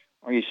anemic?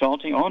 Are you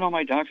salting? Oh, no,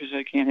 my doctor said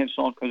I can't have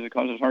salt because it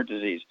causes heart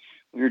disease.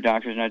 Well, your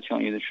doctor's not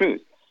telling you the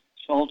truth.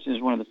 Salt is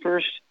one of the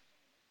first,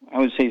 I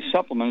would say,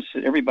 supplements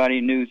that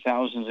everybody knew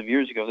thousands of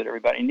years ago that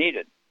everybody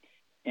needed.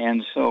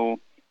 And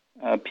so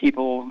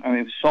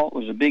salt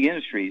was a big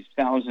industry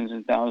thousands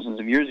and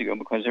thousands of years ago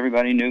because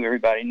everybody knew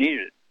everybody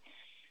needed it.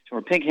 So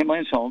our pink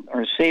Himalayan salt,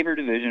 our savor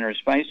division, our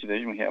spice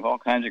division, we have all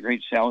kinds of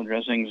great salad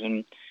dressings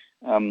and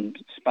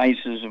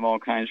spices of all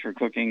kinds for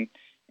cooking.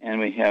 And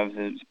we have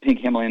the pink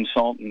Himalayan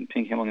salt and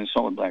pink Himalayan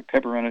salt with black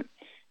pepper in it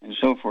and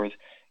so forth.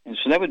 And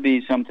so that would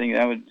be something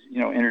I would,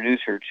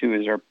 introduce her to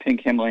is our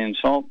pink Himalayan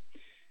salt,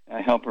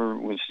 help her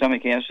with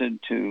stomach acid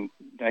to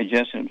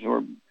digest and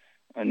absorb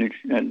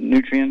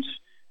nutrients.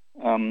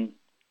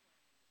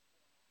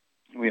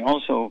 We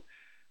also,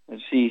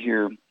 let's see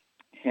here,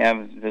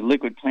 have the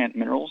liquid plant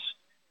minerals,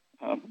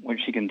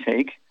 which she can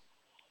take.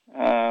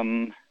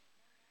 Again,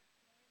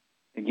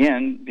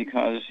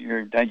 because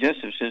your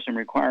digestive system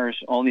requires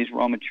all these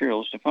raw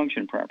materials to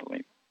function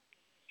properly.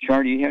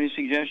 Char, do you have any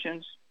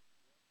suggestions?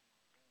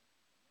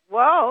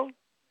 Well,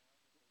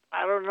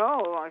 I don't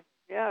know.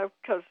 Yeah,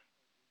 because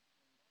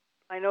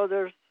I know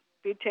there's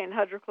betaine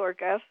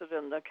hydrochloric acid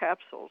in the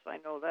capsules. I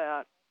know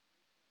that.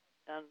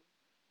 And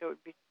it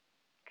would be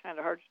kind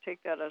of hard to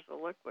take that as a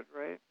liquid,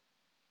 right?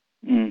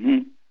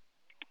 Mm-hmm.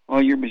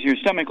 Well, your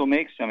stomach will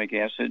make stomach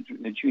acid.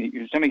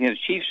 Your stomach has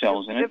chief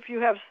cells in it. If you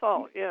have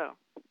salt, yeah.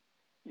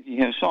 If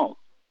you have salt.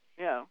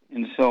 Yeah.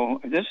 And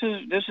so this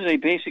is a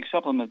basic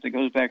supplement that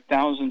goes back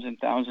thousands and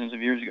thousands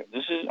of years ago.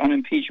 This is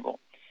unimpeachable.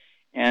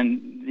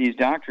 And these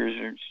doctors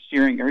are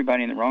steering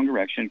everybody in the wrong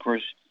direction. Of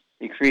course,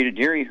 they create a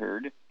dairy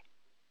herd,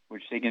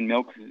 which they can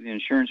milk the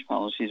insurance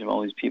policies of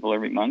all these people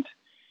every month.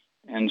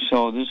 And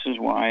so this is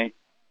why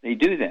they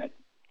do that.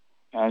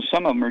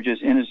 Some of them are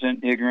just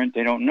innocent, ignorant.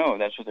 They don't know.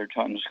 That's what they're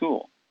taught in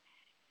school.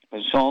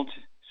 But salt,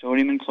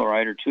 sodium, and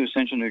chloride are two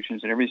essential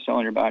nutrients that every cell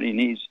in your body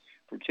needs,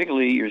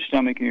 particularly your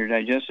stomach and your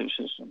digestive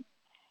system.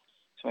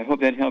 So I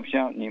hope that helps you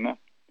out, Nima.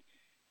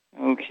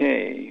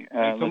 Okay,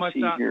 let's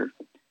see here.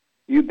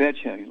 You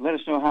betcha. Let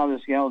us know how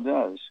this gal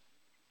does.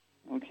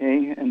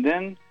 Okay, and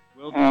then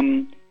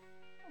I'm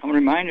going to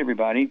remind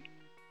everybody,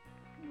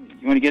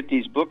 you want to get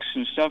these books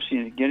and stuff so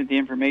you get the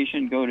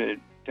information, go to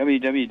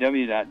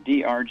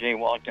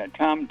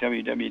www.drjwallach.com,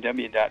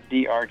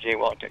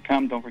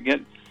 www.drjwallach.com. Don't forget,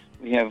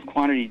 we have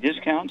quantity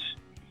discounts.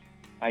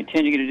 Buy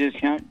 10, you get a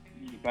discount.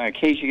 You buy a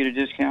case, you get a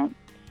discount.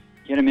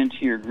 Get them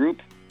into your group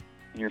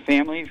and your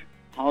family.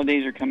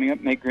 Holidays are coming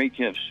up. Make great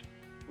gifts.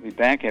 We'll be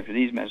back after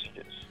these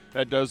messages.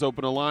 That does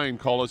open a line.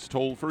 Call us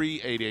toll-free,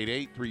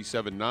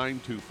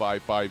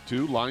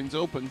 888-379-2552. Lines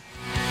open.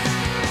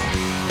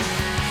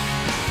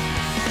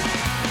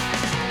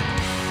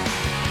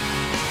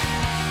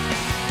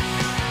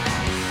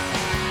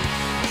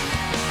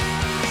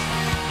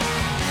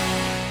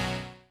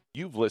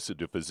 You've listened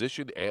to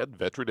physician and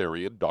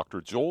veterinarian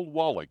Dr. Joel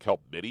Wallach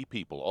help many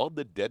people on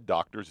the Dead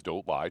Doctors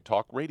Don't Lie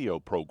talk radio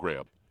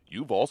program.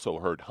 You've also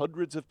heard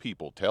hundreds of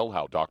people tell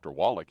how Dr.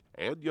 Wallach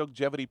and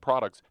Youngevity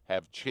products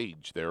have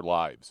changed their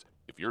lives.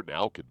 If you're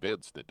now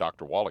convinced that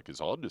Dr. Wallach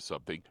is onto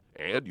something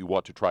and you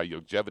want to try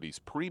Youngevity's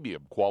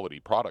premium quality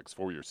products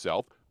for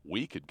yourself,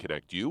 we can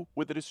connect you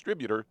with a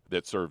distributor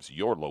that serves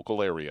your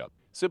local area.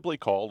 Simply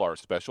call our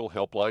special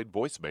helpline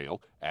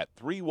voicemail at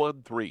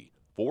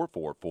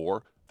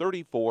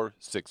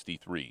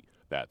 313-444-3463.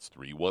 That's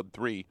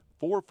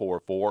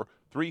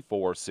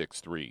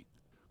 313-444-3463.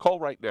 Call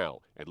right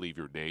now and leave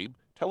your name,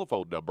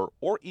 telephone number,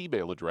 or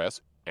email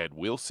address, and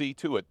we'll see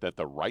to it that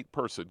the right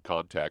person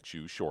contacts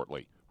you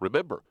shortly.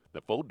 Remember,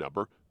 the phone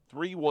number,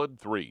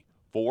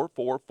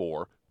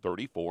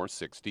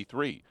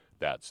 313-444-3463.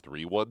 That's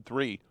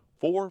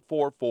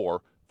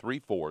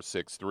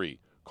 313-444-3463.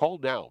 Call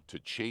now to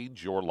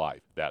change your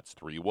life. That's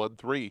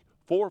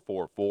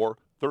 313-444-3463.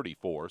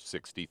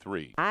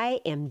 3463. I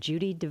am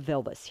Judy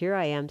DeVilbus. Here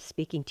I am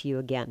speaking to you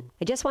again.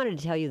 I just wanted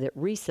to tell you that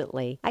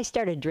recently I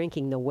started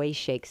drinking the Whey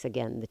Shakes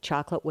again, the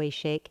chocolate Whey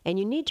Shake. And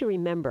you need to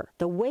remember,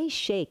 the Whey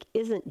Shake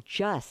isn't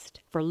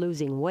just for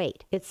losing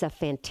weight. It's a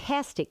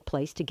fantastic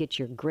place to get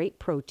your great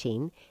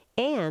protein.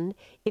 And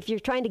if you're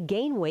trying to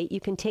gain weight, you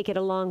can take it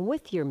along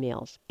with your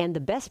meals. And the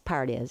best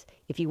part is,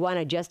 if you want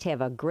to just have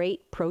a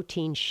great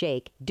protein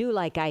shake, do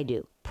like I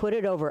do. Put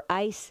it over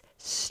ice,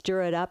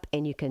 stir it up,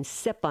 and you can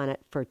sip on it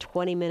for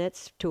 20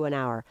 minutes to an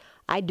hour.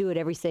 I do it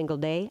every single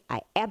day.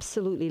 I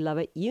absolutely love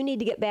it. You need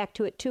to get back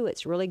to it too.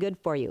 It's really good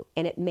for you.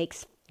 And it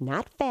makes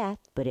not fat,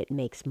 but it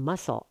makes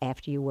muscle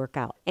after you work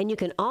out. And you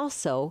can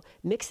also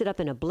mix it up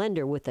in a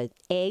blender with an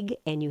egg,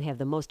 and you have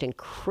the most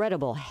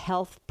incredible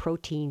health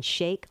protein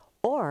shake.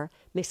 Or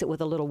mix it with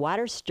a little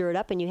water, stir it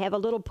up, and you have a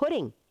little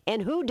pudding.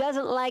 And who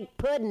doesn't like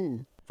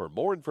pudding? For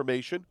more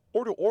information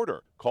or to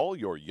order, call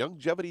your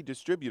Youngevity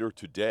distributor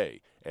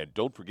today. And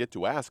don't forget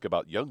to ask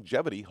about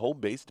Youngevity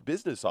home-based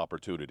business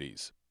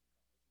opportunities.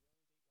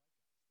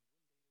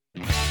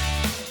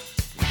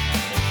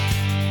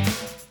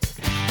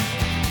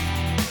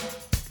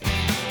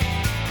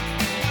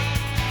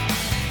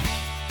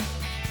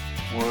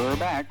 We're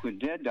back with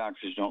Dead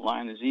Doctors Don't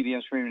Lie on the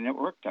ZBS Radio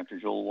Network. Dr.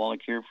 Joel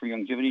Wallach here for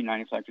Youngevity,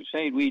 95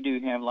 Crusade. We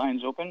do have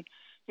lines open.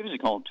 Give us a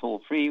call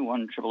toll-free,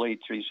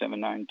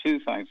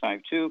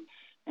 1-888-379-2552.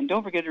 And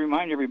don't forget to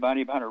remind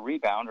everybody about a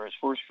Rebound, or its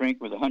forced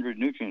drink with 100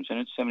 nutrients in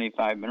it,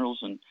 75 minerals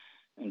and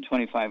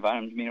 25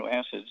 vitamins, amino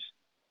acids.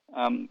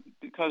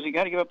 Because you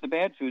got to give up the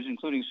bad foods,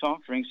 including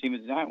soft drinks,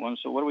 even the diet ones.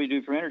 So what do we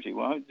do for energy?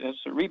 Well,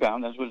 that's a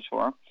Rebound. That's what it's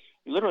for.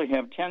 We literally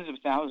have tens of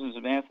thousands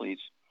of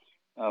athletes,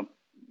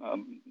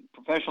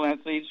 professional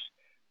athletes,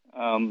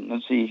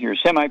 let's see here,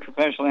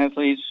 semi-professional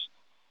athletes,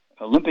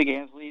 Olympic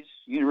athletes,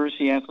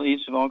 university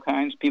athletes of all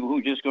kinds, people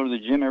who just go to the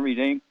gym every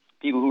day,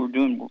 people who are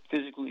doing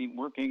physically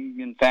working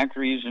in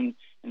factories and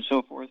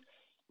so forth.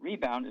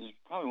 Rebound is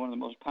probably one of the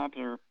most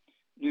popular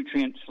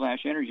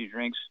nutrient/energy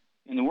drinks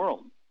in the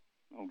world.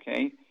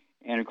 Okay,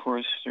 and of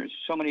course there's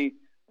so many.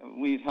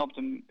 We've helped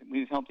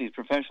these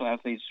professional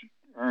athletes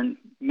earn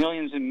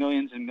millions and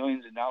millions and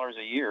millions of dollars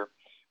a year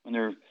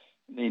when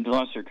they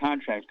lost their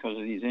contract because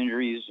of these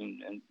injuries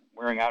and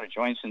wearing out of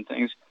joints and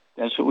things.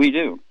 That's what we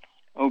do.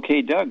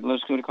 Okay, Doug,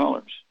 let's go to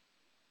callers.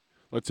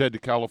 Let's head to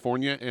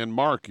California. And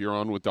Mark, you're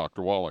on with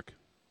Dr. Wallach.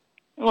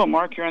 Hello,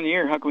 Mark. You're on the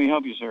air. How can we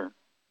help you, sir?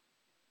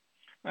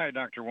 Hi,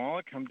 Dr.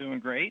 Wallach. I'm doing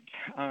great.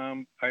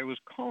 I was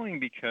calling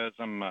because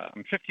I'm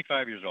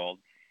 55 years old.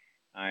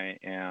 I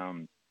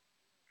am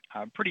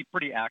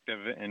pretty active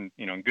and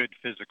in good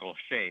physical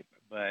shape,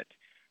 but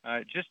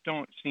just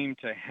don't seem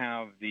to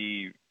have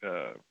the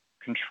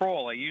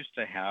control I used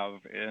to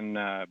have in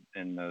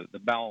the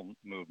bowel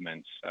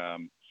movements.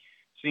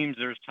 Seems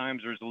there's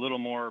a little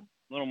more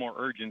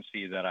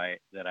urgency that I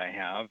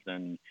have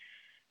than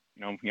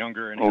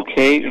younger and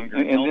okay. Younger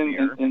and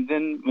healthier. And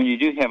then when you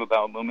do have a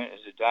bowel movement, is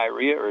it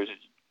diarrhea or is it?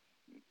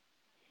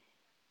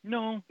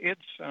 No,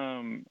 it's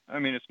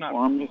it's not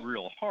formed?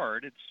 Real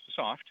hard. It's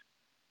soft,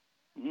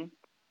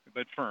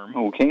 but firm.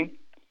 Okay.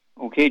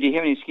 Do you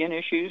have any skin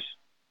issues?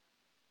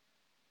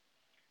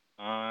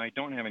 I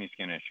don't have any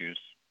skin issues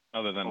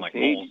other than like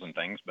moles and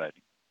things, but.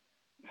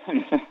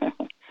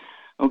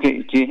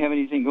 Okay. Do you have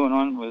anything going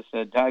on with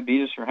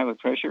diabetes or high blood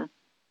pressure?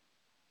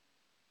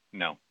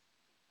 No.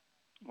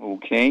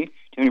 Okay. Do you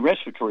have any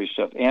respiratory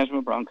stuff?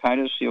 Asthma,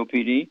 bronchitis,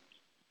 COPD?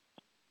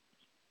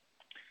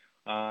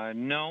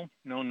 No,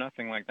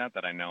 nothing like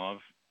that I know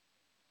of.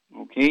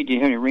 Okay. Do you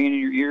have any ringing in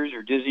your ears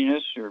or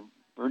dizziness or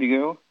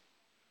vertigo?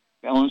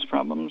 Balance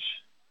problems?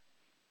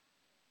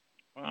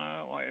 Well,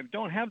 I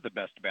don't have the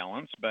best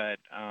balance, but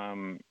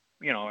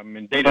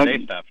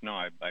day-to-day stuff. No,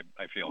 I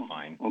feel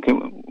fine. Okay.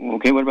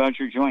 What about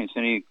your joints?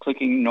 Any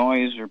clicking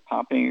noise or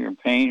popping or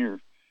pain or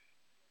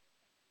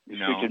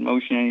restricted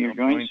motion in your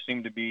joints?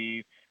 Seem to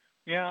be.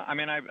 Yeah,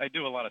 I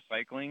do a lot of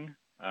cycling.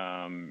 So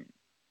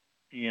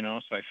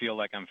I feel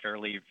like I'm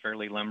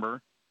fairly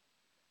limber.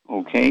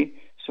 Okay.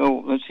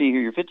 So let's see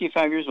here. You're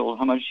 55 years old.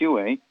 How much do you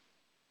weigh?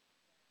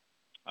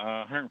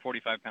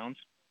 145 pounds.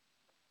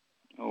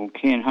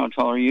 Okay. And how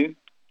tall are you?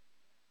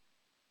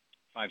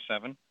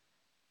 5'7".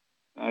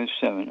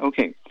 5'7".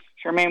 Okay.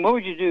 Charmaine, what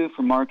would you do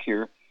for Mark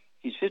here?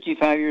 He's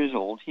 55 years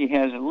old. He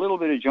has a little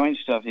bit of joint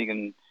stuff he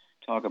can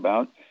talk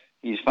about.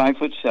 He's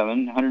 5'7",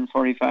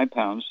 145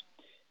 pounds.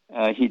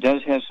 He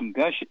does have some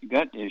gut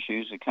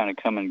issues that kind of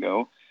come and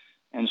go.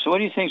 And so what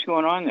do you think's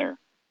going on there?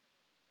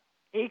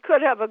 He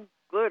could have a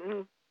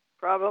gluten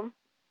problem,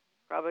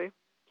 probably.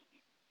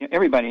 Yeah,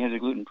 everybody has a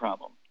gluten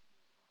problem.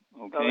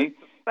 Okay. So it's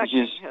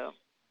affecting him.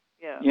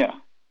 Yeah.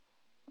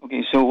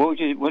 Okay. So what would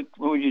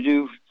you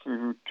do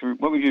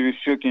what would you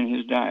restrict in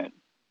his diet?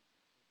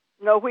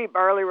 No wheat,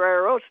 barley,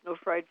 rye, oats, no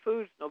fried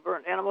foods, no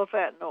burnt animal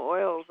fat, no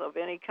oils of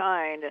any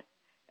kind.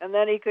 And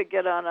then he could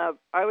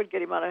I would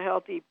get him on a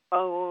healthy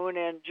bone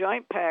and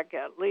joint pack,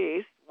 at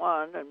least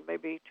one and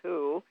maybe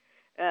two,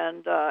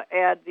 and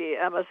add the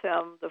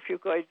MSM, the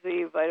Fucoid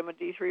Z, vitamin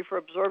D3 for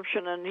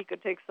absorption, and he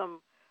could take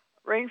some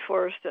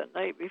rainforest at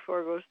night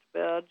before he goes to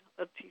bed,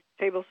 a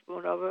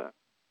tablespoon of it.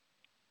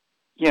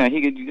 Yeah,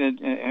 he could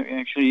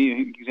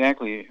actually,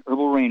 exactly,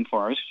 herbal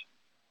rainforest,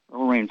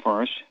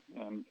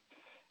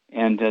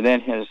 and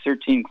that has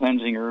 13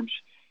 cleansing herbs.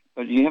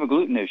 But you have a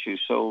gluten issue,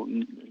 so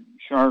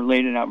Char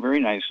laid it out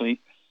very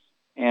nicely.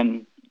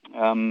 And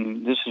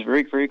this is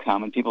very, very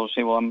common. People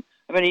say, well,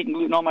 I've been eating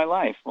gluten all my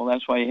life. Well,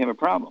 that's why you have a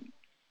problem,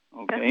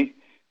 okay?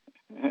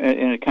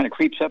 And it kind of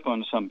creeps up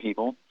on some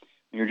people.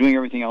 When you're doing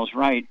everything else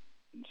right,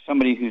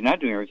 somebody who's not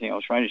doing everything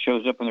else right, it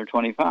shows up when they're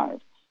 25.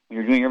 When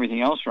you're doing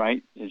everything else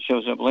right, it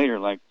shows up later,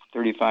 like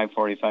 35,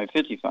 45,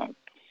 55.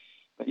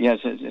 But yes,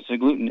 it's a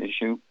gluten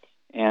issue.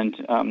 And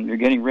you're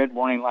getting red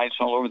warning lights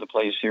all over the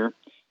place here.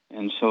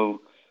 And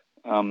so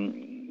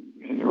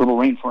herbal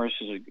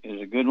rainforest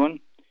is a good one.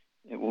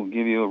 It will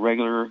give you a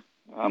regular,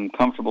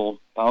 comfortable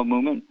bowel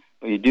movement,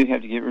 but you do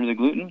have to get rid of the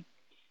gluten.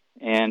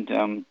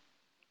 And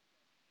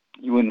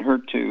you wouldn't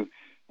hurt to,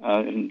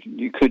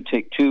 you could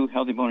take 2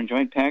 Healthy Bone and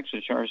Joint packs,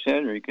 as Char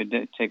said, or you could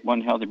take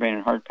 1 Healthy Brain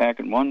and Heart pack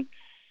and 1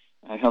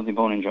 Healthy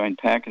Bone and Joint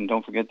pack. And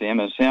don't forget the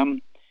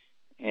MSM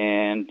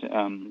and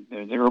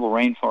the herbal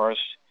rainforest.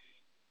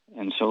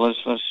 And so let's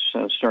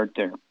start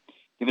there.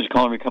 Give us a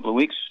call every couple of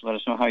weeks. Let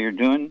us know how you're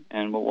doing,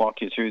 and we'll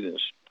walk you through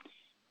this.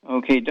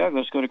 Okay, Doug,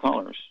 let's go to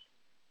callers.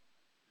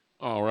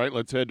 All right,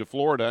 let's head to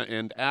Florida.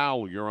 And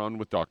Al, you're on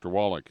with Dr.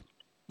 Wallach.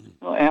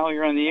 Well, Al,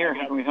 you're on the air.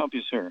 How can we help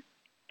you, sir?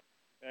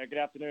 Good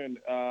afternoon.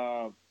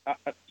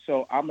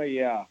 So I'm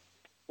a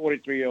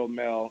 43-year-old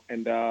male,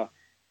 and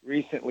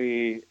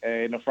recently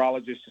a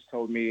nephrologist just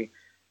told me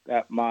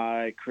that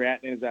my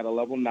creatinine is at a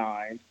level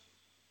 9.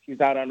 He's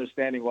not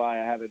understanding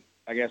why I haven't,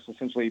 I guess,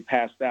 essentially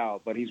passed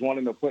out, but he's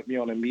wanting to put me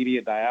on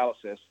immediate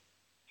dialysis.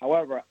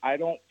 However, I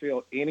don't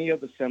feel any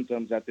of the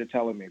symptoms that they're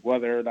telling me,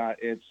 whether or not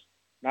it's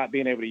not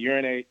being able to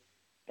urinate,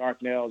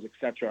 dark nails,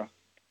 etc.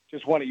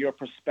 Just wanted your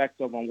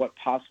perspective on what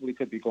possibly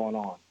could be going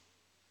on.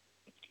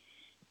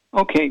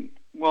 Okay.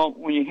 Well,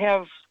 when you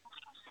have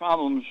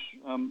problems,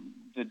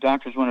 the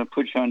doctors want to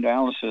put you on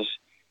dialysis.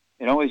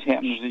 It always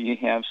happens that you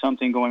have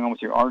something going on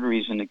with your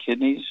arteries and the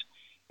kidneys,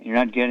 and you're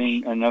not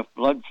getting enough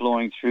blood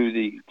flowing through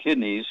the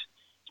kidneys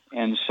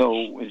And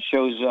so it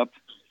shows up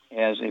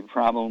as a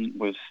problem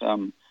with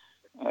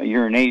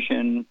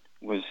urination,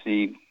 with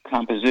the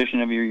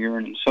composition of your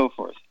urine, and so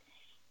forth.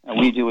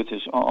 We deal with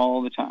this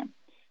all the time.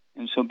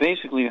 And so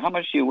basically, how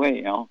much do you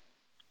weigh, Al?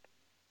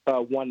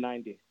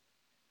 190.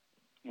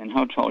 And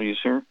how tall are you,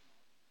 sir?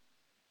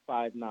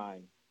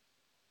 5'9".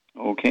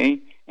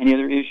 Okay. Any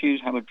other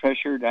issues? High blood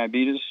pressure,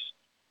 diabetes?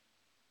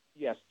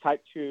 Yes,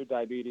 type 2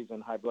 diabetes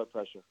and high blood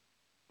pressure.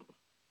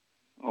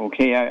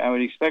 Okay, I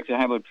would expect the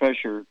high blood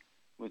pressure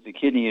with the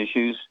kidney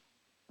issues,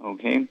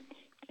 okay,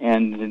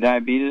 and the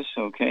diabetes,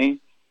 okay.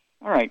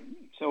 All right,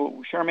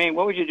 so Charmaine,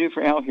 what would you do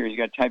for Al here? He's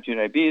got type 2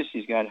 diabetes,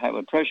 he's got high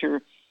blood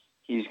pressure,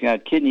 he's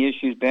got kidney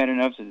issues bad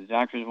enough that the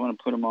doctors want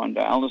to put him on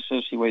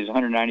dialysis. He weighs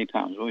 190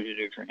 pounds. What would you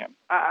do for him?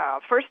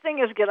 First thing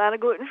is get on a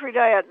gluten-free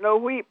diet. No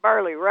wheat,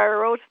 barley, rye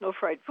or oats, no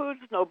fried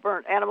foods, no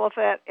burnt animal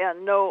fat,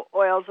 and no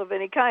oils of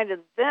any kind.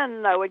 And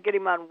then I would get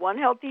him on one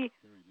healthy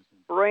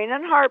brain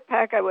and heart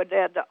pack. I would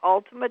add the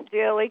Ultimate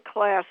Daily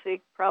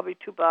Classic, probably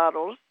 2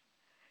 bottles.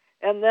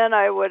 And then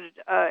I would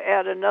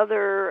add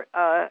another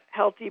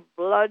healthy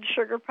blood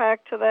sugar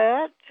pack to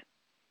that,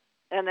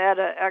 and add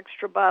an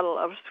extra bottle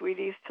of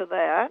Sweeties to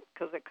that,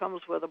 because it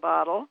comes with a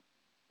bottle.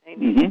 They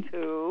need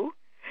 2.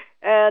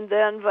 And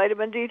then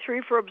vitamin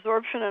D3 for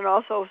absorption, and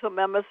also some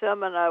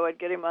MSM, and I would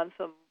get him on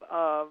some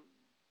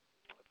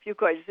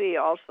Fucoid Z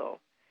also.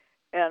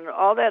 And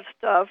all that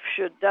stuff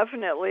should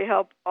definitely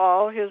help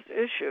all his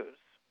issues.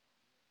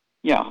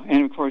 Yeah,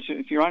 and of course,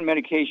 if you're on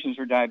medications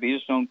for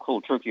diabetes, don't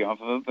cold turkey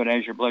off of it, but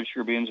as your blood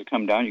sugar begins to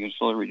come down, you can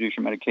slowly reduce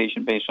your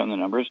medication based on the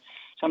numbers.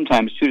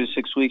 Sometimes 2 to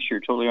 6 weeks, you're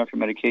totally off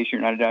your medication,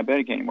 you're not a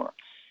diabetic anymore.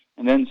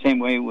 And then same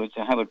way with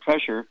the high blood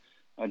pressure,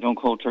 don't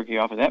cold turkey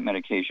off of that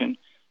medication.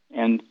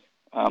 And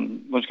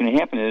what's going to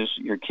happen is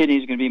your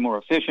kidneys are going to be more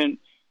efficient,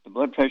 the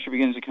blood pressure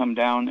begins to come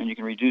down, and you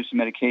can reduce the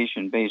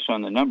medication based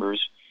on the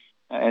numbers,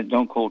 and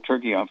don't cold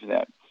turkey off of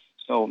that.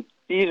 So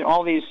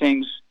all these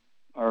things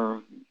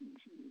are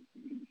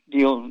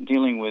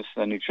dealing with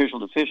nutritional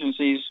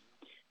deficiencies,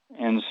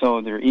 and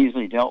so they're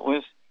easily dealt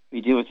with.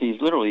 We deal with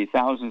these literally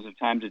thousands of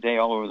times a day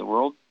all over the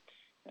world.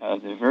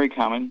 They're very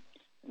common.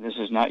 This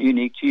is not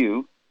unique to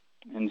you,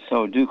 and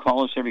so do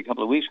call us every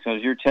couple of weeks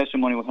because your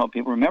testimony will help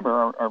people. Remember,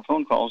 our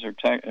phone calls are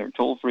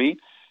toll-free,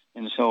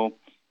 and so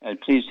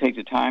please take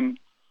the time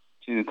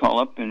to call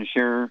up and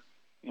share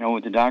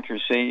what the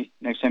doctors say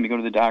next time you go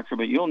to the doctor,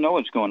 but you'll know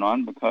what's going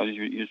on because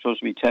you're supposed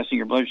to be testing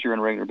your blood sugar on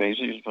a regular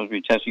basis. You're supposed to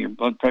be testing your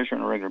blood pressure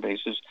on a regular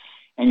basis,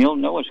 and you'll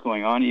know what's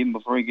going on even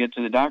before you get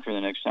to the doctor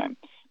the next time.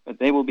 But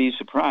they will be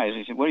surprised.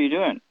 They say, what are you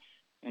doing?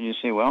 And you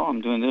say, well,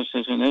 I'm doing this,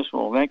 this, and this.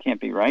 Well, that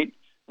can't be right.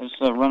 Let's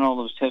run all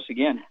those tests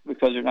again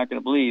because they're not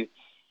going to believe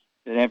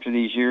that after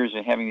these years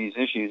of having these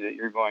issues that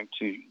you're going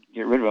to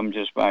get rid of them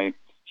just by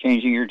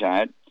changing your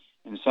diet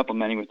and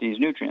supplementing with these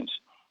nutrients.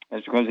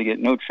 That's because they get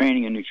no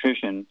training in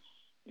nutrition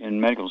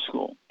in medical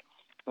school.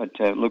 But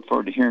look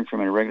forward to hearing from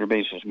you on a regular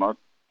basis, Mark.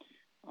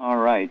 All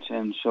right,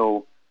 and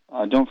so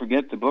don't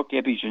forget the book,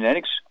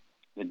 Epigenetics,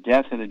 The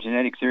Death of the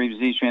Genetic Theory of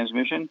Disease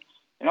Transmission.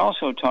 It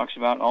also talks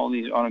about all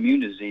these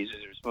autoimmune diseases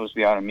that are supposed to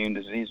be autoimmune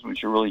diseases,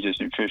 which are really just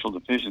nutritional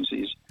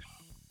deficiencies.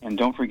 And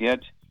don't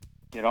forget,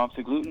 get off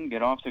the gluten,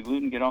 get off the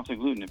gluten, get off the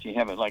gluten. If you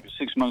have like a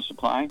 6-month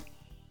supply,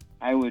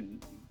 I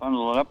would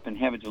bundle it up and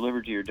have it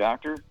delivered to your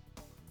doctor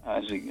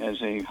as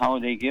a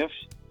holiday gift.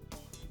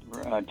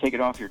 Take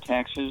it off your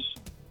taxes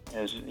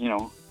as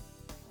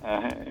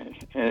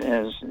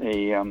as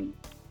a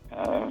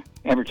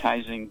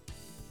advertising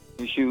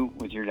issue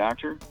with your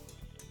doctor,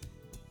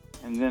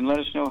 and then let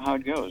us know how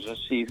it goes.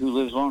 Let's see who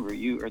lives longer,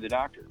 you or the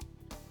doctor.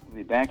 We'll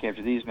be back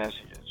after these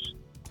messages.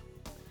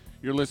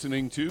 You're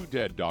listening to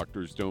Dead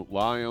Doctors Don't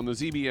Lie on the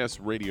ZBS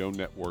Radio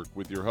Network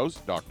with your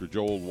host, Dr.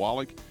 Joel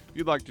Wallach. If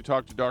you'd like to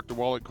talk to Dr.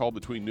 Wallach, call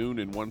between noon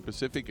and 1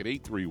 Pacific at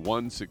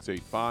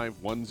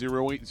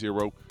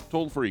 831-685-1080,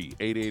 toll free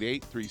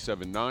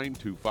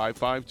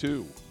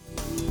 888-379-2552.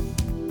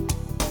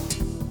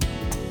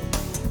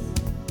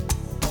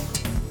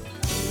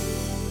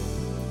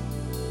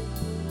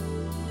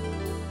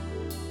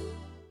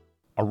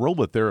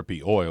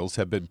 Aromatherapy oils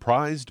have been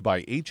prized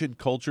by ancient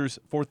cultures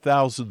for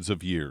thousands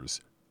of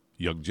years.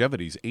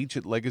 Youngevity's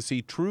ancient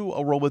legacy, True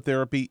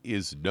Aromatherapy,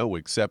 is no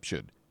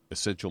exception.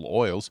 Essential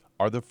oils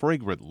are the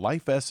fragrant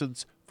life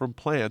essence from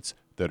plants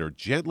that are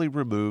gently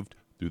removed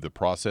through the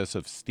process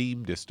of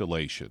steam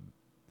distillation.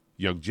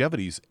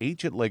 Youngevity's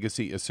ancient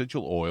legacy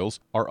essential oils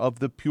are of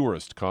the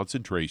purest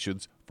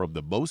concentrations from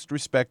the most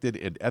respected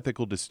and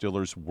ethical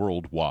distillers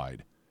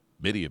worldwide.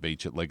 Many of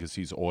Ancient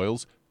Legacy's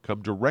oils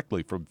come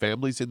directly from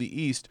families in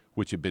the East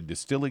which have been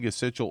distilling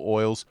essential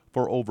oils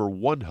for over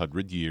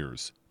 100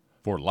 years.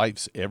 For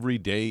life's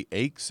everyday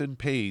aches and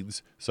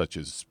pains, such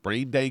as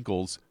sprained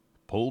ankles,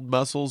 pulled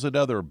muscles, and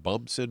other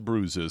bumps and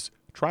bruises,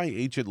 try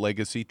Ancient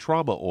Legacy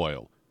Trauma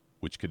Oil,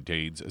 which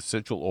contains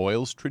essential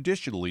oils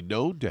traditionally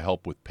known to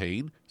help with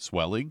pain,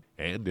 swelling,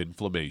 and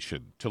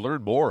inflammation. To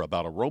learn more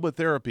about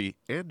aromatherapy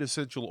and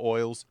essential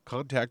oils,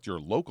 contact your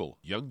local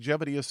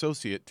Youngevity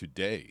associate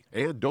today.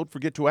 And don't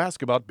forget to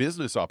ask about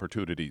business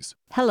opportunities.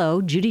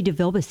 Hello, Judy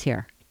DeVilbus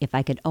here. If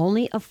I could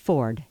only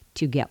afford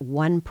to get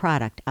one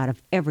product out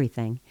of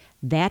everything,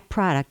 that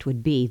product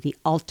would be the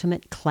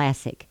Ultimate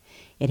Classic.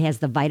 It has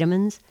the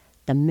vitamins,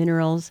 the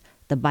minerals,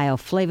 the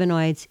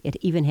bioflavonoids. It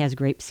even has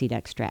grapeseed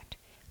extract.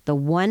 The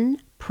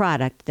one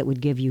product that would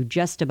give you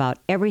just about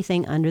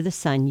everything under the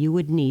sun you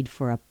would need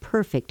for a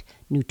perfect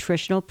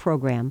nutritional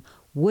program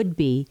would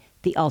be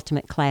the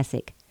Ultimate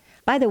Classic.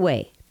 By the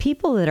way,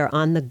 people that are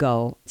on the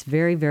go, it's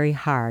very, very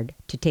hard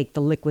to take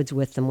the liquids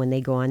with them when they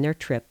go on their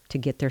trip to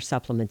get their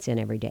supplements in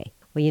every day.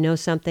 Well, you know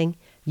something?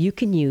 You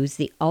can use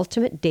the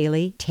Ultimate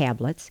Daily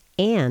tablets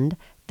and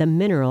the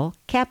mineral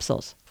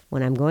capsules.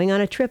 When I'm going on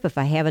a trip, if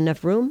I have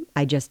enough room,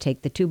 I just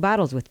take the 2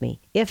 bottles with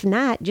me. If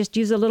not, just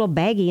use a little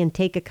baggie and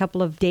take a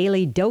couple of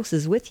daily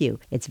doses with you.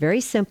 It's very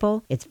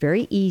simple. It's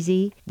very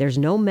easy. There's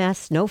no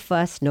mess, no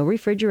fuss, no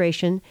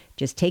refrigeration.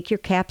 Just take your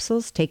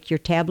capsules, take your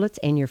tablets,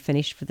 and you're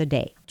finished for the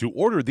day. To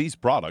order these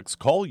products,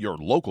 call your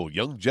local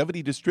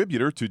Youngevity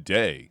distributor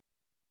today.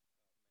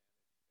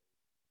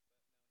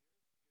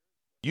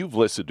 You've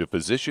listened to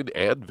physician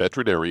and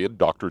veterinarian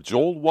Dr.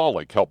 Joel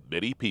Wallach help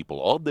many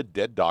people on the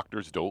Dead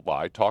Doctors Don't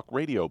Lie talk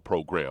radio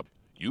program.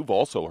 You've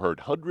also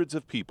heard hundreds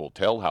of people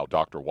tell how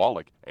Dr.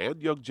 Wallach and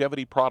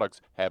Youngevity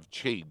products have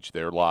changed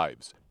their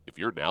lives. If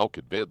you're now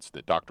convinced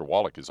that Dr.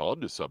 Wallach is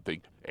onto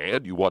something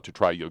and you want to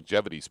try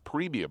Youngevity's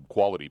premium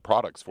quality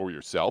products for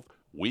yourself,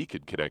 we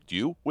can connect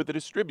you with a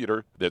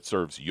distributor that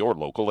serves your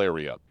local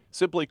area.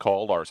 Simply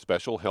call our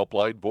special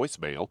helpline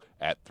voicemail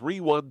at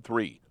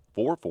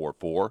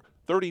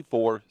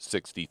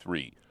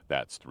 313-444-3463.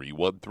 That's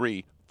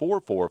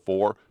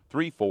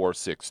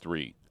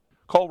 313-444-3463.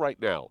 Call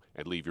right now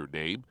and leave your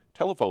name,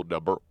 telephone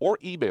number, or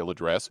email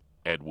address,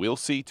 and we'll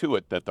see to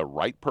it that the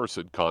right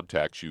person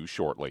contacts you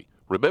shortly.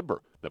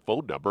 Remember, the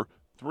phone number,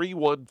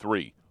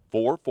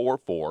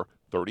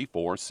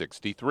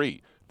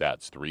 313-444-3463.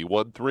 That's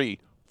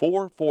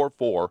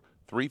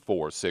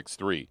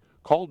 313-444-3463.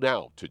 Call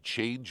now to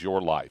change your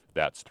life.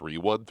 That's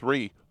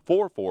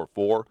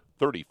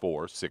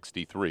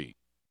 313-444-3463.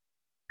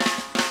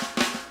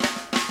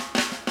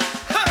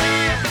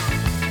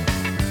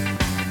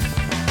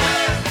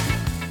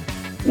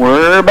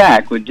 We're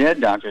back with Dead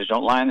Doctors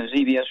Don't Lie on the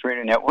ZBS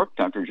Radio Network.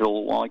 Dr.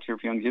 Joel Wallach here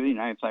for Youngevity,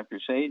 95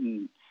 Crusade.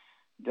 And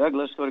Doug,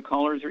 let's go to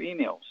callers or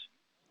emails.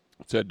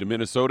 Let's head to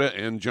Minnesota.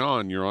 And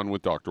John, you're on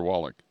with Dr.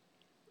 Wallach.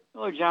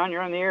 Hello, John.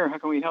 You're on the air. How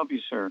can we help you,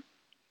 sir?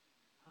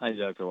 Hi,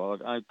 Dr.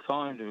 Wallach. I'm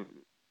calling to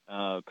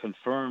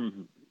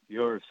confirm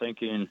your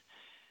thinking.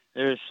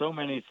 There's so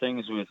many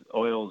things with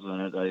oils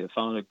in it. I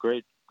found a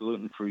great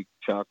gluten-free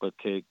chocolate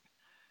cake,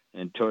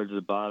 and towards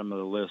the bottom of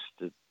the list,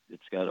 it's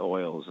got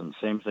oils. And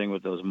same thing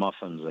with those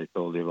muffins I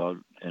told you about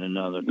in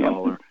another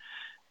caller.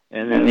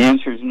 And then the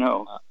answer is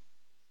no.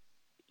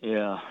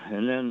 Yeah,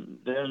 and then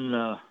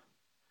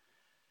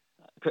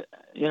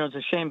it's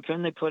a shame.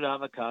 Couldn't they put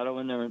avocado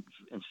in there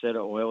instead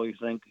of oil, you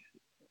think,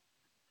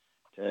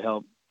 to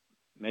help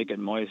make it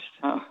moist?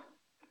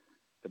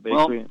 The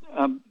bakery?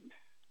 Well,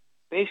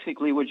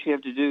 basically what you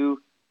have to do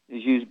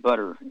is use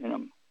butter in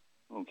them,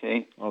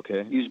 okay?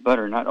 Okay. Use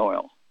butter, not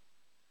oil,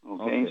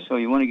 okay? So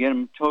you want to get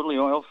them totally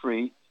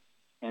oil-free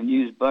and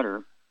use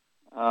butter.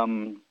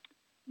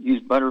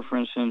 Use butter, for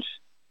instance,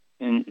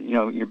 in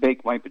your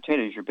baked white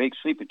potatoes, your baked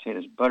sweet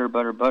potatoes, butter,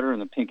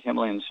 and the pink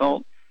Himalayan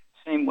salt.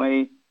 Same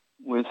way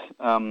with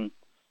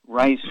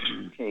rice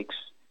cakes.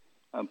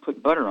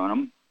 Put butter on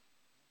them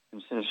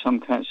instead of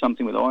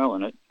something with oil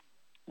in it.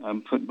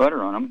 Put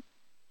butter on them.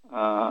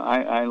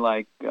 I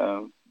like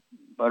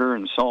butter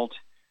and salt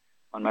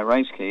on my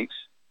rice cakes,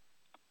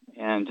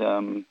 and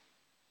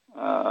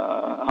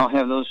I'll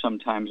have those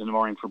sometimes in the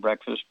morning for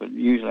breakfast, but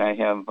usually I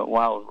have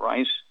wild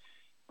rice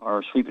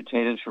or sweet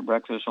potatoes for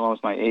breakfast, along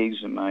with my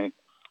eggs and my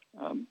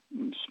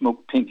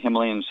smoked pink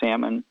Himalayan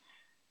salmon,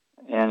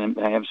 and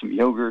I have some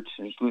yogurt.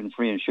 It's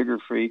gluten-free and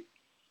sugar-free.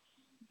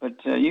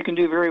 But you can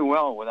do very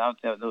well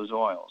without those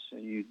oils.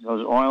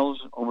 Those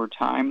oils, over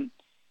time,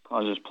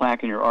 causes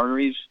plaque in your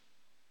arteries.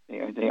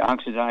 They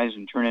oxidize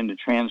and turn into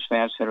trans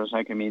fats,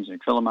 heterocyclamines, and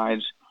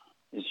acrylamides.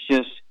 It's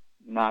just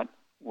not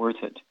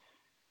worth it.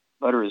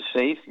 Butter is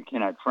safe. You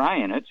cannot fry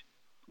in it.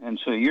 And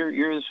so you're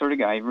the sort of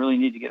guy, you really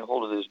need to get a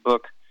hold of this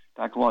book,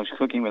 Dr. Wallach's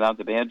Cooking Without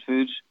the Bad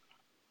Foods.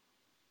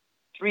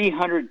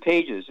 300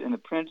 pages, and the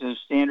print is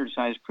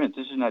standard-sized print.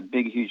 This is not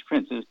big, huge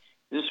print.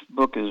 This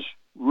book is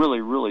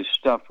really, really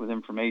stuffed with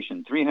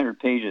information. 300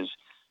 pages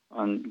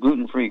on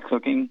gluten-free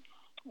cooking,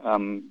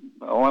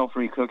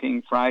 oil-free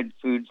cooking, fried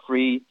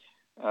food-free,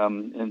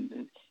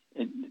 and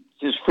it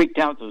just freaked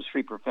out those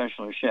 3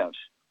 professional chefs.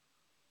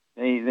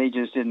 They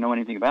just didn't know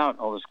anything about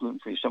all this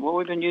gluten-free stuff. Well,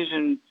 we've been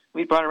using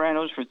wheat bran around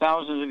oats for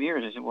thousands of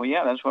years. I said, well,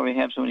 yeah, that's why we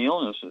have so many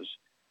illnesses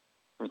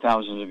for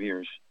thousands of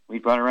years.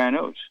 Wheat bran around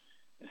oats.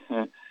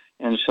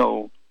 And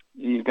so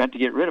you've got to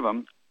get rid of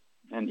them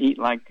and eat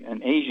like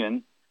an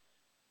Asian,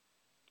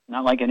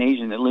 not like an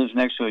Asian that lives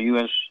next to a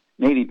U.S.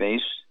 Navy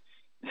base,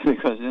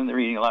 because then they're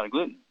eating a lot of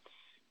gluten.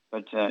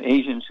 But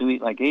Asians who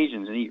eat like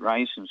Asians and eat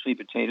rice and sweet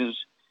potatoes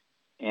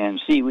and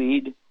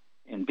seaweed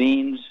and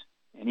beans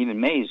and even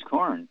maize,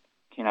 corn.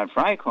 Cannot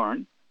fry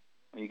corn,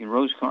 or you can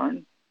roast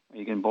corn, or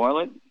you can boil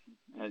it.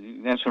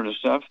 that sort of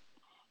stuff.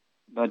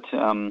 But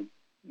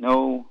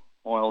no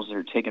oils that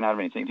are taken out of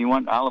anything. If you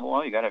want olive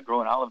oil, you got to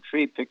grow an olive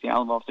tree, pick the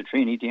olive off the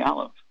tree, and eat the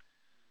olive.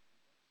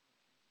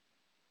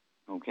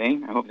 Okay,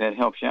 I hope that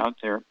helps you out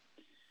there.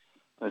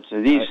 But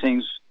these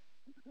things,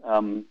 it's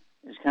kind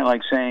of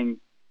like saying,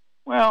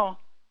 well,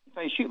 if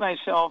I shoot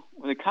myself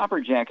with a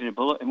copper-jacketed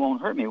bullet, it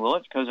won't hurt me, will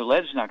it? Because the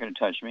lead's not going to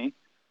touch me.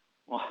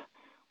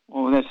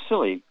 Well, that's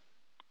silly.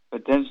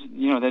 But that's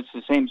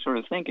the same sort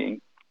of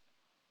thinking.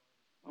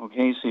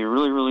 Okay, so you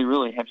really, really,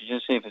 really have to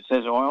just say, if it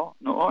says oil,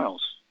 no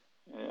oils.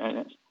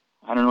 I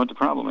don't know what the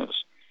problem is.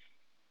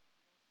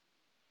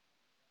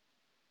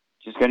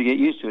 Just got to get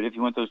used to it if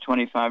you want those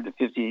 25 to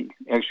 50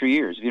 extra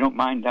years. If you don't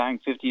mind dying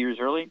 50 years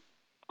early,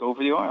 go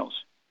for the oils.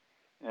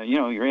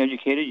 You're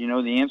educated, you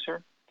know the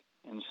answer,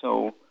 and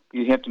so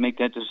you have to make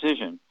that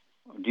decision.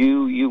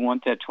 Do you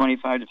want that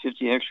 25 to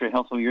 50 extra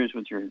healthful years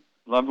with your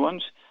loved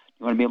ones?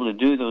 You want to be able to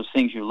do those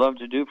things you love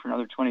to do for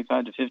another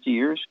 25 to 50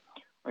 years?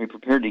 Are you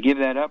prepared to give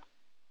that up?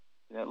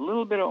 That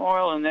little bit of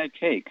oil in that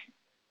cake.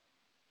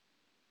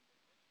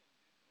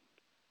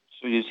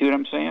 So you see what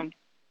I'm saying?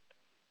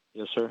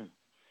 Yes, sir.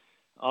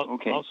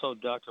 Okay. Also,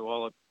 Dr.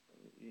 Wallach,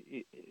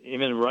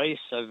 even rice,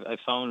 I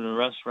found in a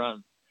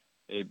restaurant,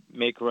 they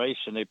make rice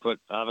and they put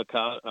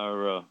avocado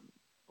or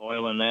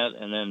oil in that,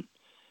 and then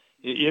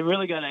you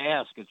really got to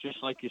ask. It's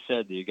just like you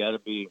said. You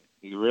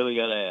really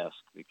got to ask,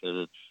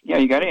 because it's. Yeah,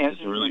 you got to ask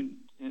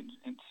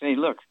and say,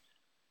 look,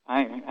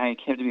 I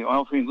have to be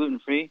oil-free and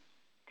gluten-free.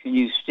 Can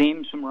you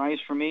steam some rice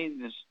for me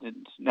that's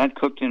not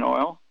cooked in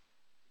oil?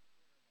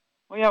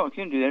 Well, yeah, we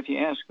can do that if you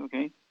ask,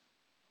 okay?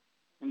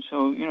 And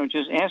so,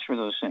 just ask for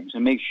those things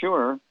and make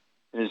sure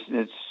that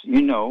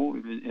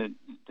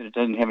that it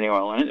doesn't have any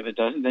oil in it. If it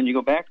doesn't, then you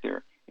go back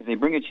there. If they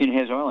bring it to you and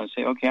it has oil, and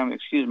say, okay, I'm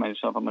excusing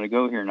myself, I'm going to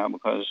go here now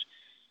because,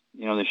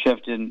 the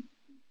chef didn't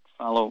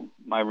follow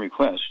my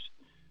request.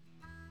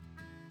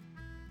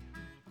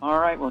 All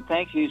right, well,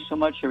 thank you so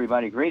much,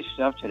 everybody. Great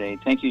stuff today.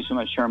 Thank you so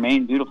much,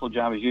 Charmaine. Beautiful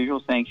job as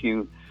usual. Thank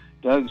you,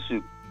 Doug.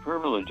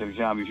 Superlative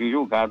job as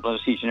usual. God bless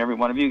each and every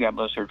one of you. God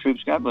bless our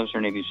troops. God bless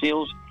our Navy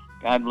SEALs.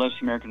 God bless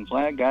the American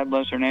flag. God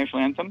bless our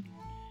national anthem.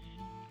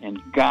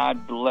 And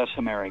God bless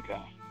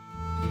America.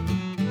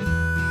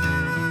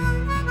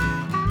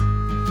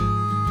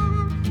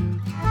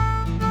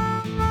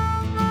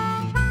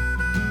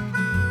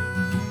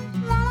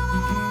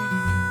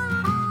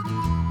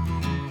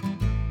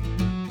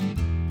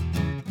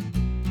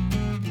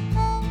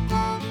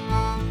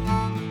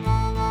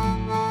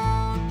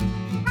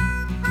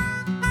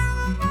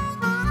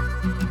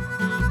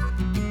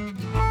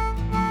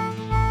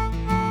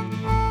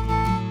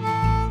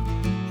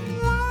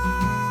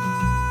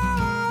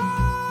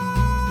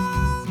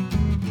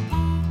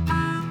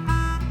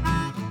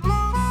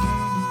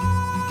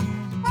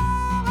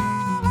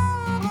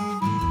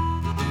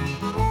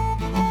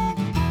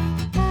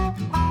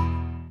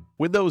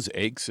 When those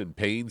aches and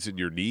pains in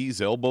your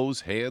knees,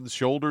 elbows, hands,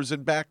 shoulders,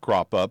 and back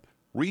crop up,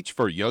 reach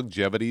for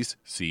Youngevity's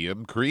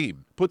CM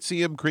Cream. Put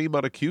CM Cream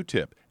on a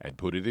Q-tip and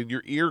put it in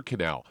your ear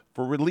canal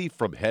for relief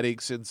from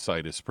headaches and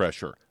sinus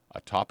pressure.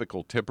 A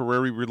topical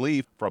temporary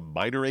relief from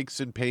minor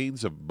aches and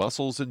pains of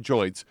muscles and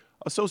joints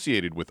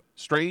associated with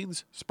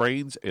strains,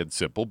 sprains, and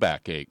simple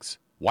backaches.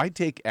 Why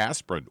take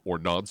aspirin or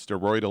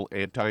non-steroidal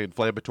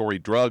anti-inflammatory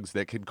drugs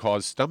that can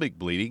cause stomach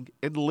bleeding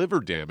and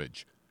liver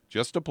damage?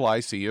 Just apply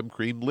CM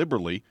Cream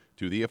liberally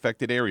to the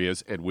affected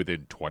areas, and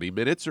within 20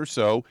 minutes or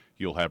so,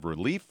 you'll have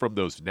relief from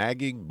those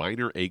nagging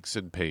minor aches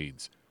and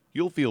pains.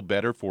 You'll feel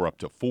better for up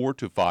to 4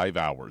 to 5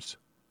 hours.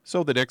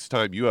 So the next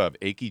time you have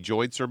achy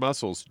joints or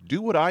muscles,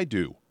 do what I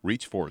do.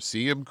 Reach for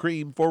CM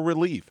Cream for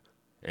relief.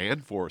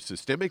 And for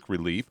systemic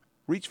relief,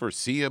 reach for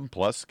CM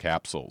Plus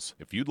capsules.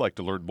 If you'd like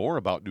to learn more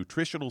about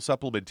nutritional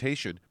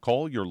supplementation,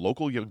 call your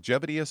local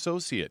Youngevity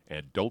associate,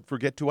 and don't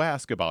forget to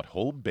ask about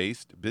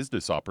home-based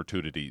business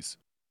opportunities.